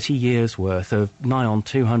 30 years' worth of nigh on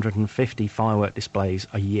 250 firework displays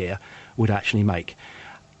a year would actually make.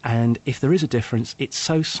 And if there is a difference, it's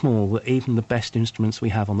so small that even the best instruments we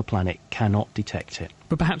have on the planet cannot detect it.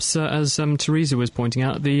 But perhaps, as Teresa was pointing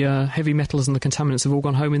out, the heavy metals and the contaminants have all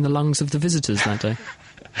gone home in the lungs of the visitors that day.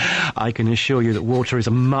 I can assure you that water is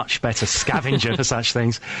a much better scavenger for such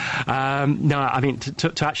things. No, I mean,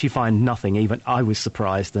 to actually find nothing, even I was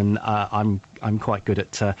surprised, and I'm quite good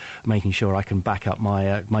at making sure I can back up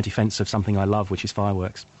my defence of something I love, which is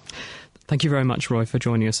fireworks. Thank you very much, Roy, for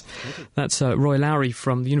joining us. That's Roy Lowry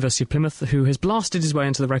from the University of Plymouth, who has blasted his way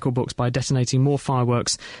into the record books by detonating more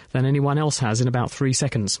fireworks than anyone else has in about 3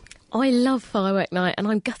 seconds. I love firework night, and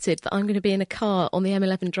I'm gutted that I'm going to be in a car on the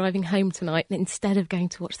M11 driving home tonight instead of going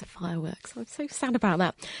to watch the fireworks. I'm so sad about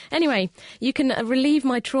that. Anyway, you can relieve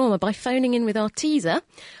my trauma by phoning in with our teaser.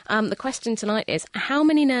 The question tonight is, how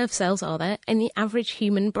many nerve cells are there in the average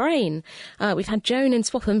human brain? We've had Joan in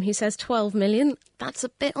Swapham who says 12 million. That's a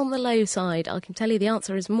bit on the low side. I can tell you the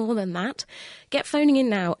answer is more than that. Get phoning in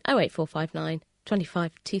now, 08459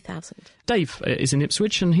 25 2000. Dave is in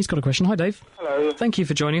Ipswich and he's got a question. Hi, Dave. Hello. Thank you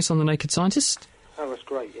for joining us on The Naked Scientist. Oh, that's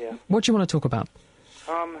great, yeah. What do you want to talk about?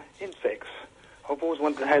 Insects. I've always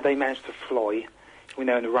wondered how they manage to fly, in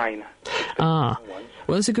the rain.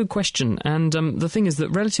 Well, that's a good question. And the thing is that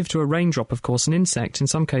relative to a raindrop, of course, an insect in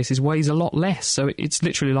some cases weighs a lot less. So it's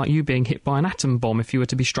literally like you being hit by an atom bomb if you were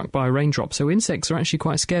to be struck by a raindrop. So insects are actually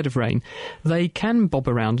quite scared of rain. They can bob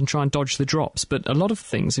around and try and dodge the drops. But a lot of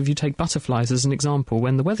things, if you take butterflies as an example,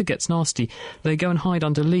 when the weather gets nasty, they go and hide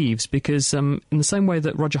under leaves because in the same way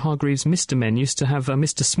that Roger Hargreaves' Mr. Men used to have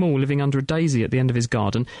Mr. Small living under a daisy at the end of his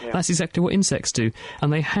garden, that's exactly what insects do.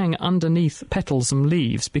 And they hang underneath petals and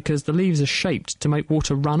leaves because the leaves are shaped to make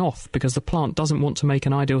water run off because the plant doesn't want to make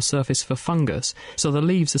an ideal surface for fungus. So the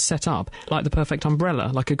leaves are set up like the perfect umbrella,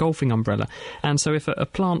 like a golfing umbrella. And so if a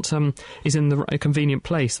plant is in a convenient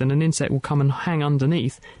place, then an insect will come and hang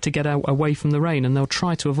underneath to get away from the rain, and they'll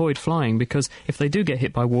try to avoid flying because if they do get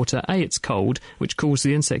hit by water, A, it's cold, which cools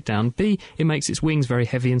the insect down, B, it makes its wings very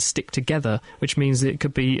heavy and stick together, which means that it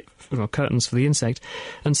could be curtains for the insect,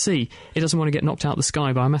 and C, it doesn't want to get knocked out of the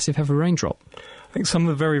sky by a massive heavy raindrop. I think some of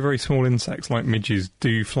the very, very small insects, like midges,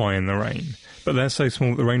 do fly in the rain, but they're so small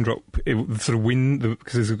that the raindrop, sort of wind,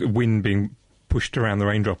 because there's a wind being pushed around the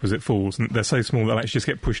raindrop as it falls, and they're so small they'll actually just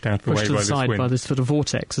get pushed out of the way by this wind. Pushed to the side by this sort of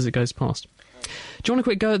vortex as it goes past. Do you want a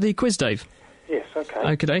quick go at the quiz, Dave? Yes, OK.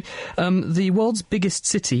 OK. The world's biggest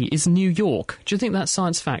city is New York. Do you think that's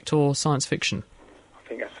science fact or science fiction? I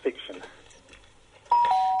think that's fiction.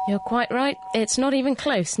 You're quite right. It's not even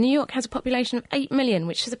close. New York has a population of 8 million,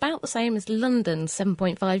 which is about the same as London's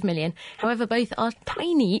 7.5 million. However, both are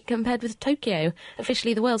tiny compared with Tokyo,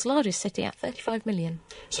 officially the world's largest city at 35 million.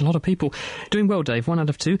 It's a lot of people. Doing well, Dave. 1 out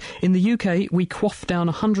of 2. In the UK, we quaff down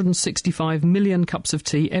 165 million cups of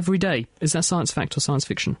tea every day. Is that science fact or science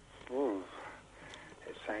fiction? Ooh.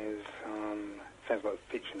 It sounds like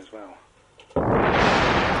fiction as well.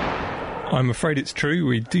 I'm afraid it's true.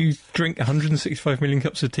 We do drink 165 million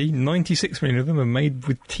cups of tea. 96 million of them are made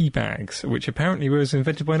with tea bags, which apparently was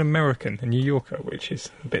invented by an American, a New Yorker, which is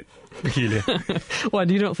a bit peculiar. Why,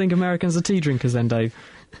 do you not think Americans are tea drinkers then, Dave?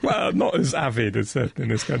 Well, not as avid as in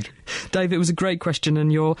this country. Dave, it was a great question,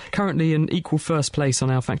 and you're currently in equal first place on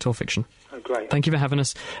our Fact or Fiction. Oh, great. Thank you for having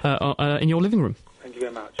us in your living room. Thank you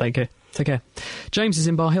very much. Take care. James is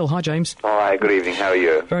in Bar Hill. Hi, James. Hi, good evening. How are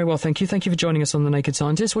you? Very well, thank you. Thank you for joining us on The Naked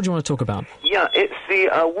Scientist. What do you want to talk about? Yeah, it's the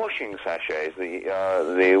washing sachets,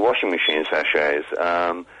 the washing machine sachets,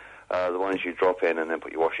 the ones you drop in and then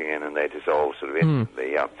put your washing in and they dissolve sort of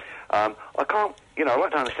instantly. I can't, I'd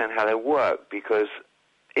like to understand how they work, because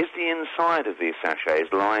is the inside of these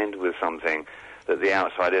sachets lined with something that the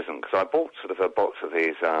outside isn't? Because I bought sort of a box of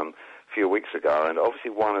these a few weeks ago, and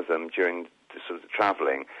obviously one of them during sort of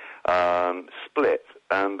travelling split,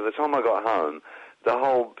 and by the time I got home, the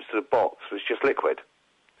whole sort of box was just liquid.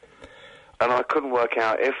 And I couldn't work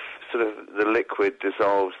out if sort of the liquid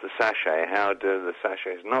dissolves the sachet, how do the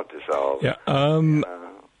sachets not dissolve? Yeah,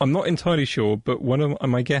 I'm not entirely sure, but one of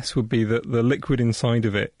my guess would be that the liquid inside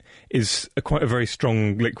of it is quite a very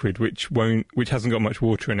strong liquid, which hasn't got much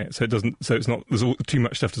water in it, so it's not there's too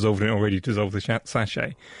much stuff dissolved in it already to dissolve the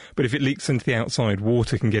sachet. But if it leaks into the outside,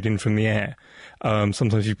 water can get in from the air.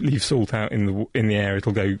 Sometimes you leave salt out in the air,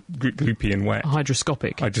 it'll go gloopy and wet.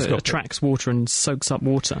 Hydroscopic. So it attracts water and soaks up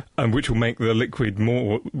water. Which will make the liquid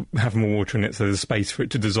have more water in it, so there's space for it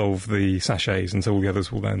to dissolve the sachets, and so all the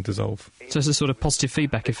others will then dissolve. So it's a sort of positive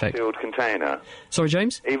feedback effect. Sealed container. Sorry,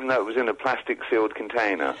 James? Even though it was in a plastic sealed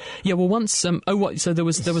container. Yeah, well, once... so there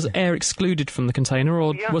was air excluded from the container,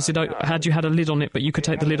 or was it... Had you had a lid on it, but you could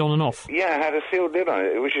take the lid on and off? Yeah, it had a sealed lid on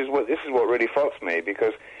it, this is what really fucks me,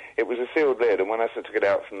 because it was a sealed lid, and when I took it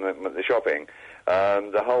out from the shopping,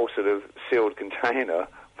 the whole sort of sealed container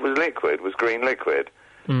was green liquid.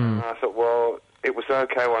 And I thought, well, it was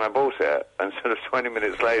okay when I bought it, and sort of 20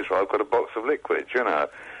 minutes later I've got a box of liquid, and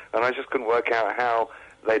I just couldn't work out how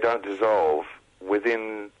they don't dissolve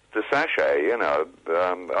within the sachet,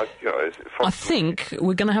 I think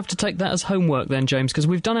we're going to have to take that as homework then, James, because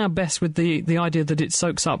we've done our best with the idea that it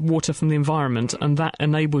soaks up water from the environment, and that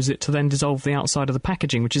enables it to then dissolve the outside of the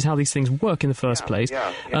packaging, which is how these things work in the first place.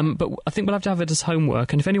 But I think we'll have to have it as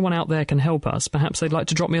homework, and if anyone out there can help us, perhaps they'd like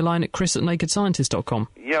to drop me a line at chris@nakedscientist.com.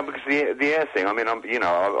 Yeah, because the air thing,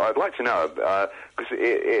 I'd like to know, because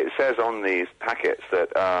it says on these packets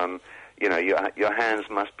that... your hands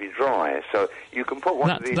must be dry, so you can put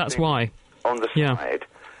one of these things on the side,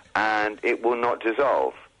 and it will not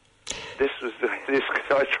dissolve. Because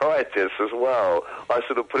I tried this as well. I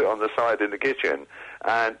sort of put it on the side in the kitchen,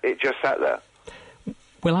 and it just sat there.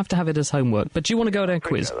 We'll have to have it as homework, but do you want to go at our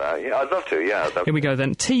quiz? Yeah, I'd love to, yeah. Here we go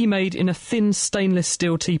then. Tea made in a thin stainless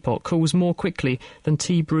steel teapot cools more quickly than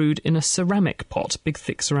tea brewed in a ceramic pot, big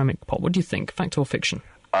thick ceramic pot. What do you think, fact or fiction?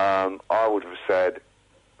 I would have said...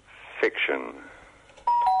 fiction.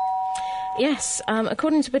 Yes,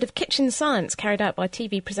 according to a bit of kitchen science carried out by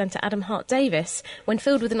TV presenter Adam Hart-Davis, when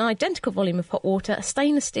filled with an identical volume of hot water, a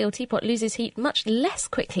stainless steel teapot loses heat much less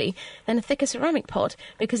quickly than a thicker ceramic pot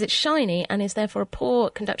because it's shiny and is therefore a poor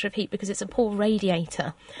conductor of heat because it's a poor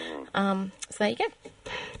radiator. So there you go.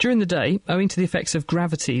 During the day, owing to the effects of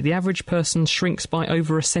gravity, the average person shrinks by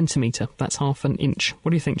over a centimetre. That's half an inch.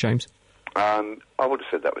 What do you think, James? I would have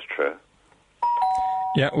said that was true.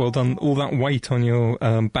 Yeah, well done. All that weight on your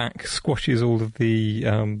back squashes all of the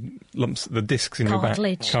lumps, the discs in your back,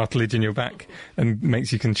 cartilage in your back, and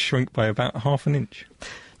makes you can shrink by about half an inch.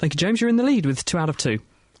 Thank you, James. You're in the lead with 2 out of 2.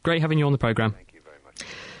 Great having you on the programme. Thank you very much.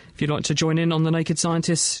 If you'd like to join in on The Naked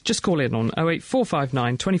Scientists, just call in on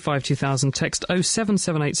 08459 25 2000, text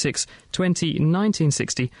 07786 20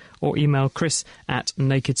 1960, or email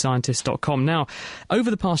chris@nakedscientist.com. Now,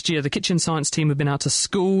 over the past year, the Kitchen Science team have been out to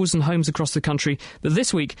schools and homes across the country, but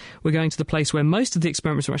this week we're going to the place where most of the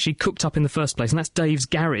experiments were actually cooked up in the first place, and that's Dave's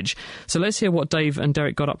garage. So let's hear what Dave and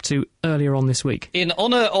Derek got up to earlier on this week. In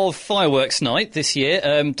honour of Fireworks Night this year,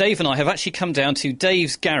 Dave and I have actually come down to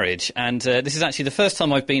Dave's garage, and this is actually the first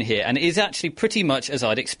time I've been here, and it is actually pretty much as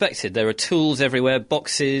I'd expected. There are tools everywhere,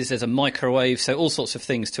 boxes, there's a microwave, so all sorts of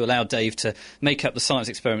things to allow Dave to make up the science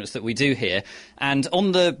experiments that we do here. And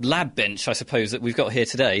on the lab bench, I suppose, that we've got here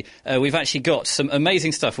today, we've actually got some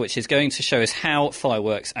amazing stuff which is going to show us how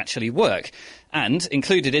fireworks actually work. And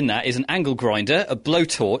included in that is an angle grinder, a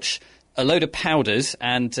blowtorch, a load of powders,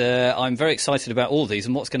 and I'm very excited about all these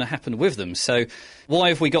and what's going to happen with them. So why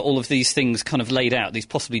have we got all of these things kind of laid out, these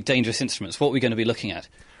possibly dangerous instruments? What are we going to be looking at?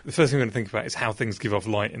 The first thing we're going to think about is how things give off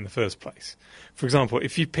light in the first place. For example,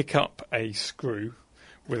 if you pick up a screw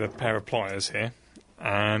with a pair of pliers here,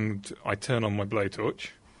 and I turn on my blowtorch,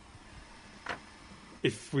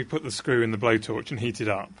 if we put the screw in the blowtorch and heat it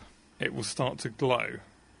up, it will start to glow.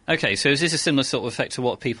 OK, so is this a similar sort of effect to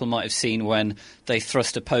what people might have seen when they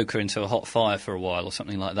thrust a poker into a hot fire for a while or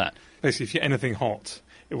something like that? Basically, if you get anything hot,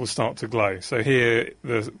 it will start to glow. So here,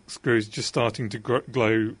 the screw is just starting to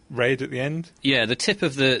glow red at the end. Yeah, the tip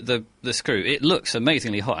of the screw, it looks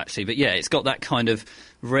amazingly hot, actually. But yeah, it's got that kind of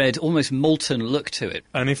red, almost molten look to it.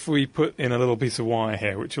 And if we put in a little piece of wire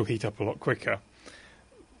here, which will heat up a lot quicker,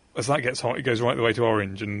 as that gets hot, it goes right the way to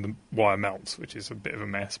orange and the wire melts, which is a bit of a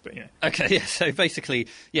mess, but yeah. OK, yeah, so basically,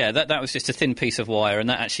 yeah, that was just a thin piece of wire, and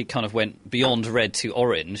that actually kind of went beyond red to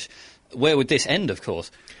orange. Where would this end, of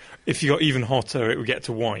course? If you got even hotter, it would get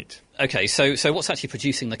to white. OK, so what's actually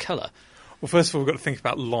producing the colour? Well, first of all, we've got to think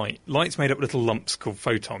about light. Light's made up of little lumps called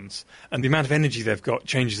photons, and the amount of energy they've got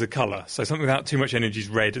changes the colour. So something without too much energy is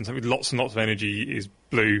red, and something with lots and lots of energy is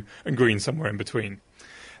blue, and green somewhere in between.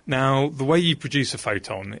 Now, the way you produce a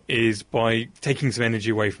photon is by taking some energy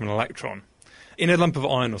away from an electron. In a lump of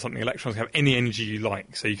iron or something, electrons have any energy you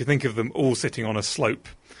like, so you can think of them all sitting on a slope.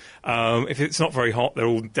 If it's not very hot, they're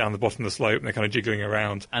all down the bottom of the slope and they're kind of jiggling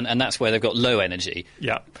around. And that's where they've got low energy.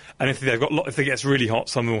 Yeah. And if it gets really hot,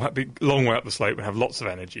 some of them will be a long way up the slope and have lots of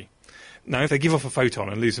energy. Now, if they give off a photon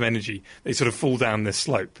and lose some energy, they sort of fall down this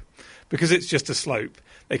slope. Because it's just a slope,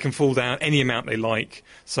 they can fall down any amount they like,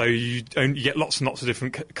 so you get lots and lots of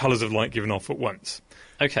different colours of light given off at once.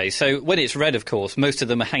 OK, so when it's red, of course, most of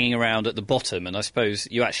them are hanging around at the bottom, and I suppose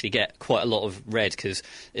you actually get quite a lot of red because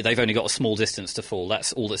they've only got a small distance to fall.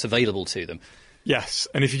 That's all that's available to them. Yes,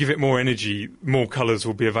 and if you give it more energy, more colours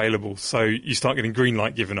will be available. So you start getting green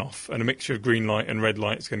light given off, and a mixture of green light and red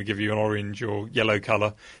light is going to give you an orange or yellow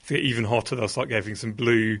colour. If you get even hotter, they'll start giving some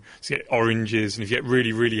blue, so you get oranges, and if you get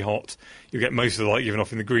really, really hot, you'll get most of the light given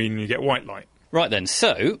off in the green, and you get white light. Right then,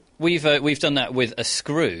 so we've done that with a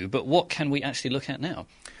screw, but what can we actually look at now?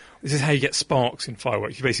 This is how you get sparks in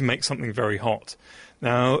fireworks. You basically make something very hot.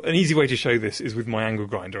 Now, an easy way to show this is with my angle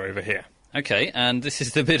grinder over here. OK, and this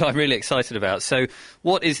is the bit I'm really excited about. So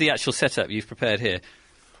what is the actual setup you've prepared here?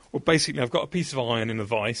 Well, basically, I've got a piece of iron in a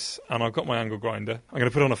vice, and I've got my angle grinder. I'm going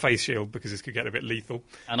to put on a face shield because this could get a bit lethal.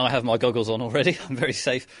 And I have my goggles on already. I'm very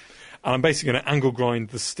safe. And I'm basically going to angle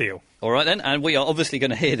grind the steel. All right, then, and we are obviously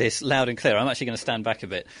going to hear this loud and clear. I'm actually going to stand back a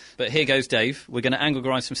bit. But here goes Dave. We're going to angle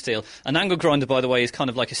grind some steel. An angle grinder, by the way, is kind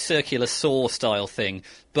of like a circular saw-style thing,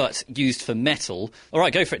 but used for metal. All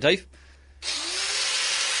right, go for it, Dave.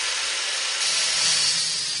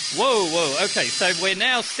 Whoa, OK, so we're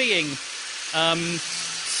now seeing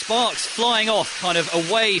sparks flying off kind of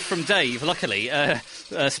away from Dave, luckily.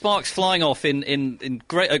 Sparks flying off in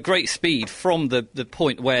great speed from the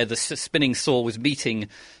point where the spinning saw was meeting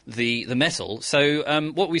the metal. So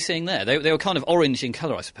what were we seeing there? They were kind of orange in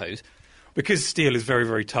colour, I suppose. Because steel is very,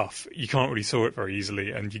 very tough, you can't really saw it very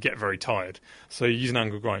easily and you get very tired. So you use an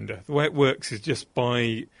angle grinder. The way it works is just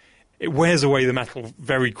by it wears away the metal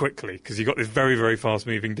very quickly because you've got this very, very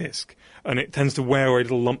fast-moving disc, and it tends to wear away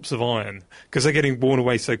little lumps of iron because they're getting worn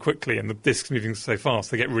away so quickly and the disc's moving so fast,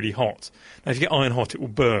 they get really hot. Now, if you get iron hot, it will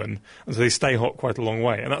burn, and so they stay hot quite a long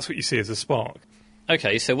way, and that's what you see as a spark.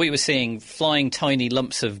 Okay, so we were seeing flying tiny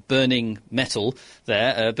lumps of burning metal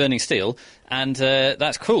there, burning steel, and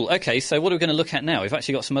that's cool. Okay, so what are we going to look at now? We've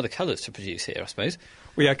actually got some other colours to produce here, I suppose.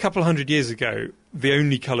 Well, yeah, a couple of 100 years ago, the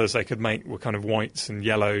only colours they could make were kind of whites and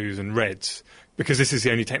yellows and reds, because this is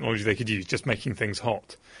the only technology they could use, just making things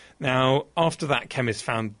hot. Now, after that, chemists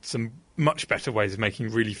found some much better ways of making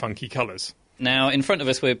really funky colours. Now, in front of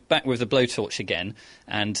us, we're back with the blowtorch again,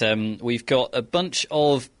 and we've got a bunch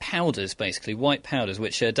of powders, basically, white powders,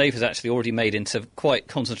 which Dave has actually already made into quite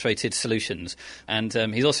concentrated solutions. And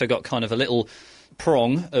he's also got kind of a little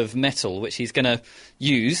prong of metal, which he's going to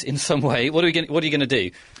use in some way. What are you going to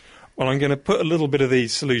do? Well, I'm going to put a little bit of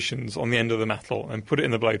these solutions on the end of the metal and put it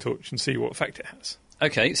in the blowtorch and see what effect it has.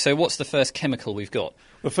 OK, so what's the first chemical we've got?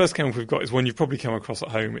 The first chemical we've got is one you've probably come across at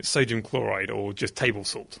home. It's sodium chloride, or just table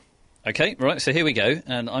salt. OK, right, so here we go,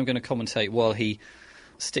 and I'm going to commentate while he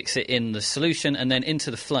sticks it in the solution and then into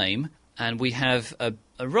the flame, and we have a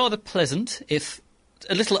rather pleasant, if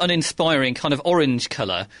a little uninspiring, kind of orange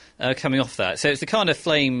colour coming off that. So it's the kind of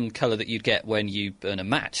flame colour that you'd get when you burn a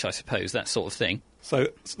match, I suppose, that sort of thing. So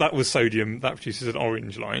that was sodium, that produces an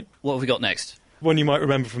orange light. What have we got next? One you might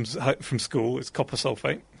remember from school is copper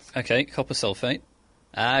sulphate. OK, copper sulphate.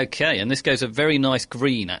 OK, and this goes a very nice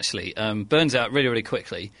green, actually. Burns out really, really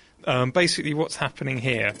quickly. Basically, what's happening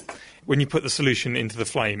here, when you put the solution into the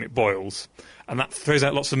flame, it boils, and that throws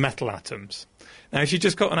out lots of metal atoms. Now, if you've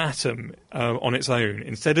just got an atom on its own,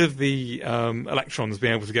 instead of the electrons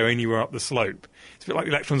being able to go anywhere up the slope, it's a bit like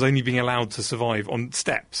the electrons only being allowed to survive on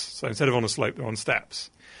steps. So instead of on a slope, they're on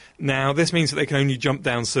steps. Now, this means that they can only jump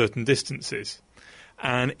down certain distances.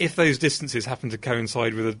 And if those distances happen to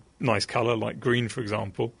coincide with a nice colour, like green, for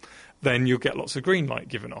example, then you'll get lots of green light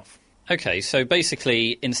given off. OK, so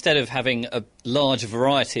basically, instead of having a large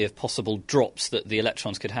variety of possible drops that the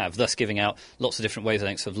electrons could have, thus giving out lots of different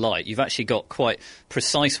wavelengths of light, you've actually got quite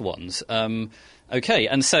precise ones. OK,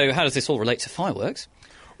 and so how does this all relate to fireworks?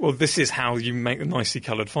 Well, this is how you make the nicely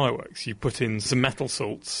coloured fireworks. You put in some metal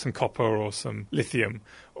salts, some copper or some lithium,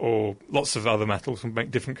 or lots of other metals and make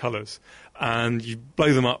different colours. And you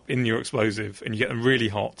blow them up in your explosive and you get them really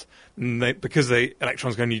hot. And because the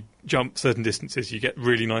electrons can only jump certain distances, you get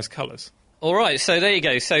really nice colours. All right, so there you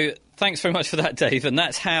go. So thanks very much for that, Dave. And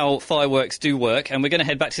that's how fireworks do work. And we're going to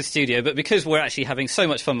head back to the studio. But because we're actually having so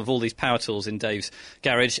much fun with all these power tools in Dave's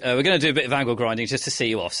garage, we're going to do a bit of angle grinding just to see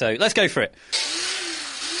you off. So let's go for it.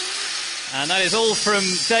 And that is all from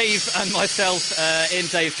Dave and myself in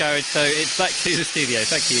Dave's garage. So it's back to the studio.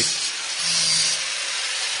 Thank you.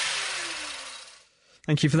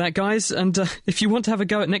 Thank you for that, guys. And if you want to have a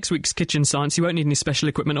go at next week's Kitchen Science, you won't need any special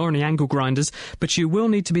equipment or any angle grinders, but you will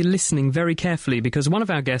need to be listening very carefully because one of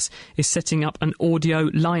our guests is setting up an audio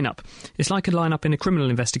lineup. It's like a lineup in a criminal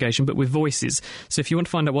investigation, but with voices. So if you want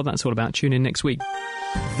to find out what that's all about, tune in next week.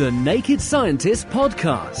 The Naked Scientist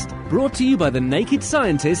Podcast, brought to you by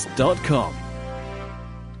thenakedscientist.com.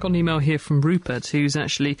 Got an email here from Rupert, who's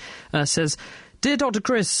actually says... Dear Dr.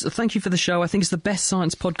 Chris, thank you for the show. I think it's the best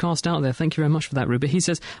science podcast out there. Thank you very much for that, Rupert. He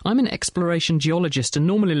says, I'm an exploration geologist and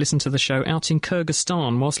normally listen to the show out in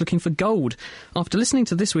Kyrgyzstan whilst looking for gold. After listening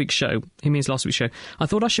to this week's show, he means last week's show, I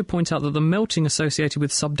thought I should point out that the melting associated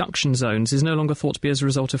with subduction zones is no longer thought to be as a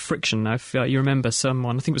result of friction. Now, if you remember,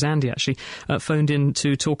 someone, I think it was Andy actually, phoned in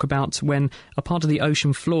to talk about when a part of the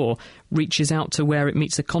ocean floor reaches out to where it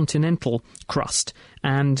meets a continental crust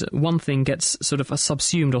and one thing gets sort of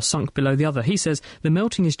subsumed or sunk below the other. He says the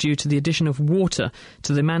melting is due to the addition of water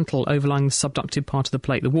to the mantle overlying the subducted part of the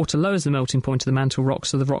plate. The water lowers the melting point of the mantle rocks,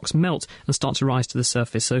 so the rocks melt and start to rise to the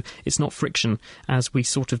surface. So it's not friction, as we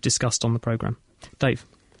sort of discussed on the programme. Dave?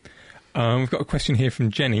 We've got a question here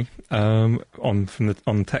from Jenny on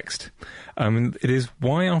text. It is,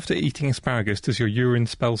 why after eating asparagus does your urine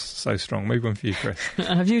smell so strong? Maybe one for you, Chris.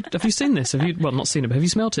 Have you seen this? Well, not seen it, but have you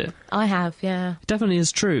smelt it? I have, yeah. It definitely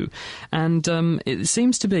is true. And it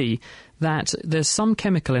seems to be that there's some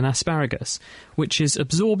chemical in asparagus which is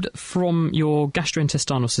absorbed from your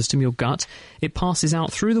gastrointestinal system, your gut. It passes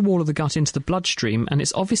out through the wall of the gut into the bloodstream, and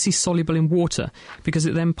it's obviously soluble in water because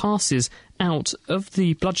it then passes out of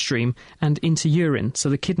the bloodstream and into urine. So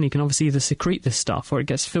the kidney can obviously either secrete this stuff or it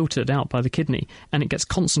gets filtered out by the kidney and it gets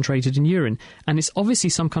concentrated in urine. And it's obviously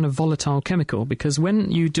some kind of volatile chemical because when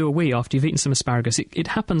you do a wee after you've eaten some asparagus, it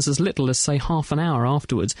happens as little as, say, half an hour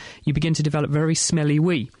afterwards. You begin to develop very smelly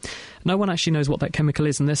wee. no one actually knows what that chemical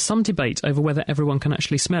is, and there's some debate over whether everyone can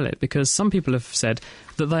actually smell it, because some people have said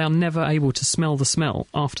that they are never able to smell the smell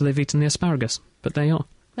after they've eaten the asparagus, but they are.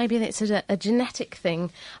 Maybe it's a genetic thing.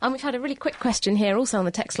 We've had a really quick question here, also on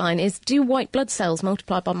the text line, is do white blood cells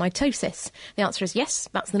multiply by mitosis? The answer is yes,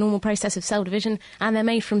 that's the normal process of cell division, and they're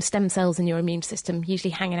made from stem cells in your immune system,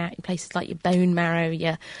 usually hanging out in places like your bone marrow,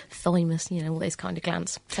 your thymus, all those kind of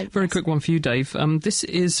glands. So, Very quick one for you, Dave. This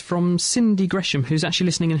is from Cindy Gresham, who's actually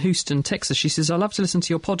listening in Houston, Texas. She says, I love to listen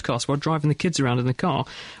to your podcast while driving the kids around in the car.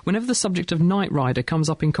 Whenever the subject of Knight Rider comes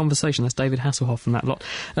up in conversation, that's David Hasselhoff and that lot,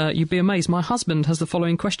 you'd be amazed. My husband has the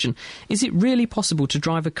following question. Is it really possible to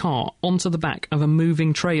drive a car onto the back of a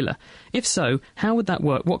moving trailer? If so, how would that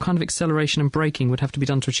work? What kind of acceleration and braking would have to be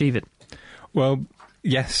done to achieve it? Well,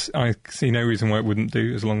 yes, I see no reason why it wouldn't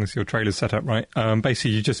do, as long as your trailer's set up right.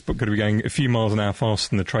 Basically, you just got to be going a few miles an hour faster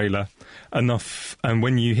than the trailer, enough, and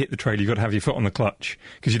when you hit the trailer, you've got to have your foot on the clutch,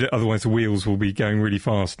 because otherwise the wheels will be going really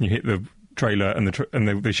fast, and you hit the trailer, and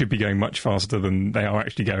they should be going much faster than they are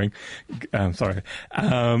actually going. And so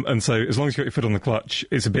as long as you've got your foot on the clutch,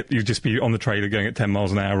 you'll just be on the trailer going at 10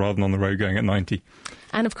 miles an hour rather than on the road going at 90.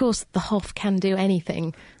 And of course, the Hoff can do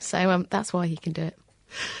anything, so that's why he can do it.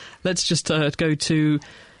 Let's just go to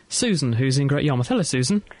Susan, who's in Great Yarmouth. Hello,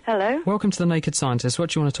 Susan. Hello. Welcome to The Naked Scientist.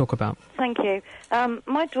 What do you want to talk about? Thank you.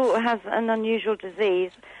 My daughter has an unusual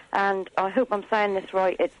disease, and I hope I'm saying this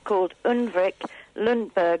right. It's called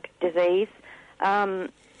Unverricht-Lundborg disease,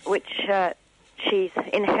 which she's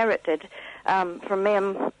inherited from me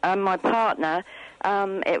and my partner.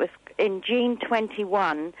 It was in gene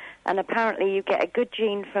 21, and apparently you get a good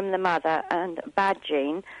gene from the mother and a bad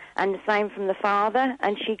gene, and the same from the father,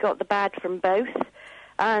 and she got the bad from both.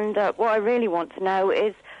 And what I really want to know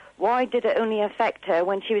is, why did it only affect her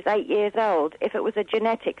when she was 8 years old? If it was a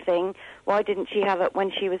genetic thing, why didn't she have it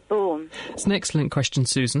when she was born? It's an excellent question,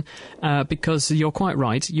 Susan, because you're quite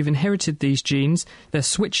right. You've inherited these genes. They're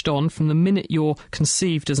switched on from the minute you're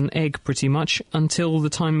conceived as an egg, pretty much, until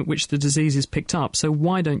the time at which the disease is picked up. So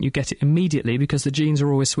why don't you get it immediately? Because the genes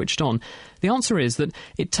are always switched on. The answer is that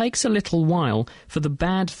it takes a little while for the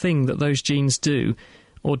bad thing that those genes do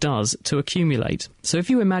or does to accumulate. So if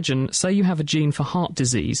you imagine, say you have a gene for heart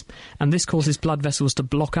disease, and this causes blood vessels to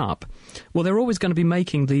block up, well, they're always going to be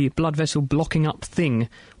making the blood vessel blocking up thing,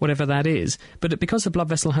 whatever that is, but because the blood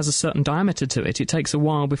vessel has a certain diameter to it, it takes a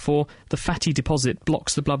while before the fatty deposit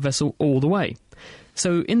blocks the blood vessel all the way.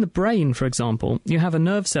 So in the brain, for example, you have a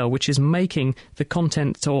nerve cell which is making the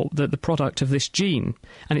content or the product of this gene,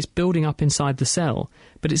 and it's building up inside the cell,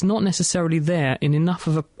 but it's not necessarily there in enough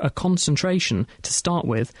of a concentration to start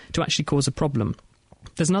with to actually cause a problem.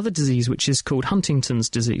 There's another disease which is called Huntington's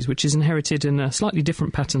disease, which is inherited in a slightly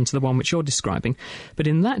different pattern to the one which you're describing, but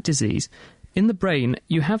in that disease, in the brain,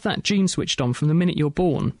 you have that gene switched on from the minute you're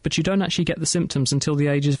born, but you don't actually get the symptoms until the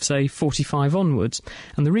age of, say, 45 onwards.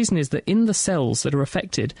 And the reason is that in the cells that are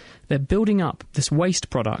affected, they're building up this waste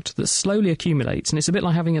product that slowly accumulates, and it's a bit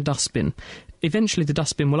like having a dustbin. Eventually the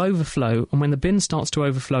dustbin will overflow, and when the bin starts to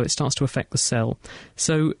overflow, it starts to affect the cell.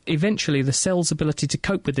 So eventually the cell's ability to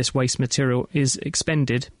cope with this waste material is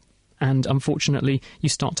expended, and unfortunately you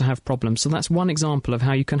start to have problems. So that's one example of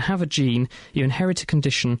how you can have a gene, you inherit a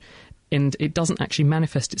condition, and it doesn't actually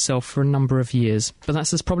manifest itself for a number of years. But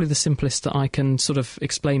that's probably the simplest that I can sort of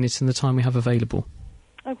explain it in the time we have available.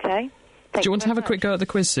 Okay. Do you want to have a quick go at the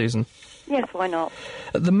quiz, Susan? Yes, why not?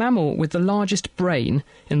 The mammal with the largest brain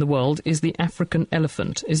in the world is the African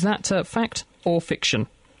elephant. Is that fact or fiction?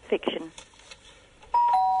 Fiction.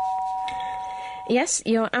 Yes,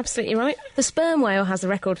 you're absolutely right. The sperm whale has the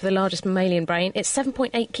record for the largest mammalian brain. It's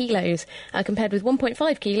 7.8 kilos, compared with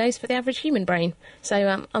 1.5 kilos for the average human brain.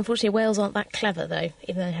 So, unfortunately, whales aren't that clever, though,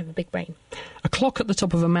 even though they have a big brain. A clock at the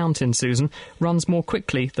top of a mountain, Susan, runs more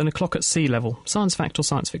quickly than a clock at sea level. Science fact or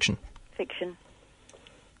science fiction? Fiction.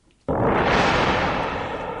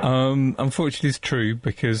 Unfortunately, it's true,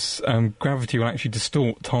 because gravity will actually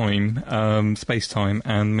distort time, space-time,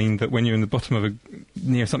 and mean that when you're in the bottom of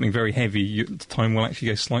near something very heavy, time will actually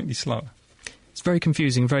go slightly slower. It's very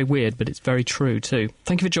confusing, very weird, but it's very true too.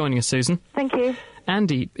 Thank you for joining us, Susan. Thank you.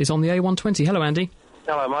 Andy is on the A120. Hello, Andy.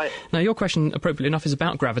 Hello, mate. Now, your question, appropriately enough, is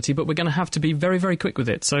about gravity, but we're going to have to be very, very quick with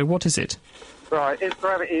it. So what is it? Right, is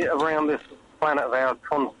gravity around this planet of ours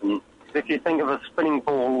constant? If you think of a spinning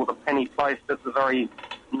ball with a penny placed at the very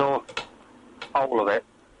north pole of it,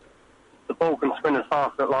 the ball can spin as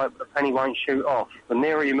fast as it likes, but the penny won't shoot off. The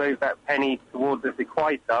nearer you move that penny towards its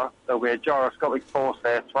equator, there'll be a gyroscopic force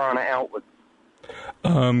there throwing it outwards.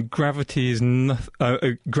 Gravity is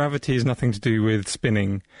nothing to do with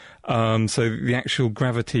spinning. So the actual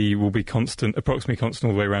gravity will be constant, approximately constant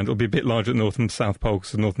all the way around. It'll be a bit larger at the North and South Pole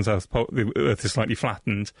because the North and South Pole, the Earth is slightly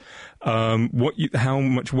flattened. How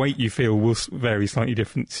much weight you feel will vary slightly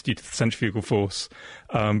different due to the centrifugal force,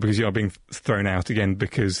 because you are being thrown out again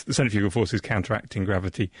because the centrifugal force is counteracting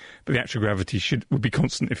gravity. But the actual gravity would be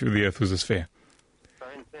constant if the Earth was a sphere.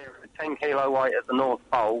 10 kilo weight at the North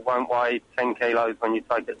Pole won't weigh 10 kilos when you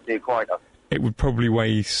take it to the equator. It would probably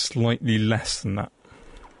weigh slightly less than that.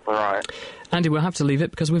 All right. Andy, we'll have to leave it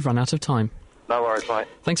because we've run out of time. No worries, mate.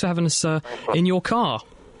 Thanks for having us in your car.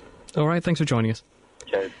 All right, thanks for joining us.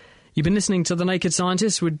 Cheers. You've been listening to The Naked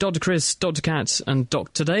Scientist with Dr. Chris, Dr. Kat and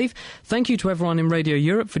Dr. Dave. Thank you to everyone in Radio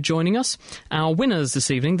Europe for joining us. Our winners this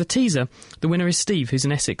evening, the teaser, the winner is Steve, who's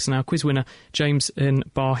in Essex, and our quiz winner, James in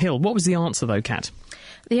Bar Hill. What was the answer, though, Kat?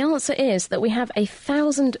 The answer is that we have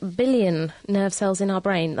 1,000 billion nerve cells in our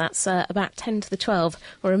brain. That's about 10 to the 12,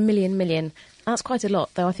 or a million. That's quite a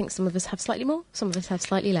lot, though I think some of us have slightly more, some of us have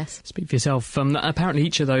slightly less. Speak for yourself. Apparently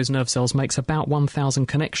each of those nerve cells makes about 1,000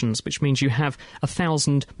 connections, which means you have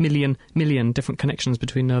 1,000 million different connections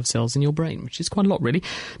between nerve cells in your brain, which is quite a lot, really.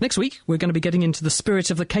 Next week, we're going to be getting into the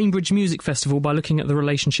spirit of the Cambridge Music Festival by looking at the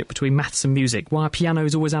relationship between maths and music. Why a piano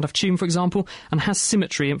is always out of tune, for example, and has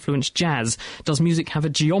symmetry influenced jazz? Does music have a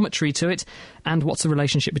geometry to it? And what's the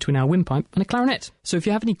relationship between our windpipe and a clarinet? So if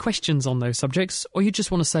you have any questions on those subjects, or you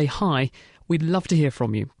just want to say hi, we'd love to hear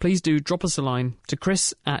from you. Please do drop us a line to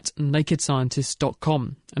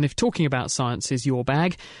chris@nakedscientist.com. And if talking about science is your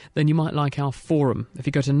bag, then you might like our forum. If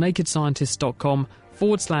you go to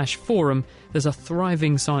nakedscientist.com/forum, there's a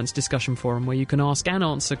thriving science discussion forum where you can ask and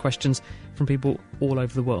answer questions from people all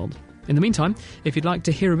over the world. In the meantime, if you'd like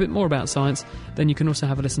to hear a bit more about science, then you can also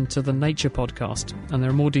have a listen to the Nature podcast, and there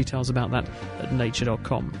are more details about that at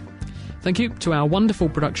nature.com. Thank you to our wonderful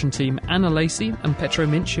production team, Anna Lacey and Petro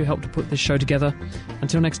Minch, who helped to put this show together.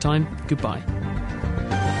 Until next time, goodbye.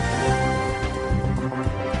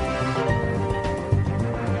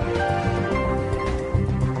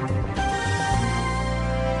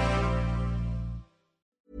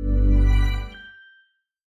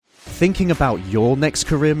 Thinking about your next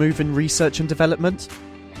career move in research and development?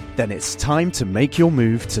 Then it's time to make your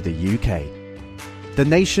move to the UK. The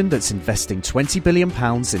nation that's investing £20 billion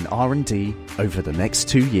in R&D over the next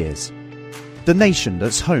 2 years. The nation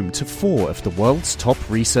that's home to 4 of the world's top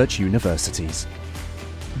research universities.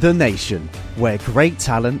 The nation where great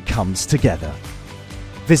talent comes together.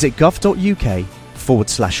 Visit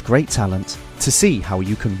gov.uk/great talent to see how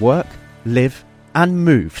you can work, live and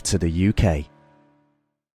move to the UK.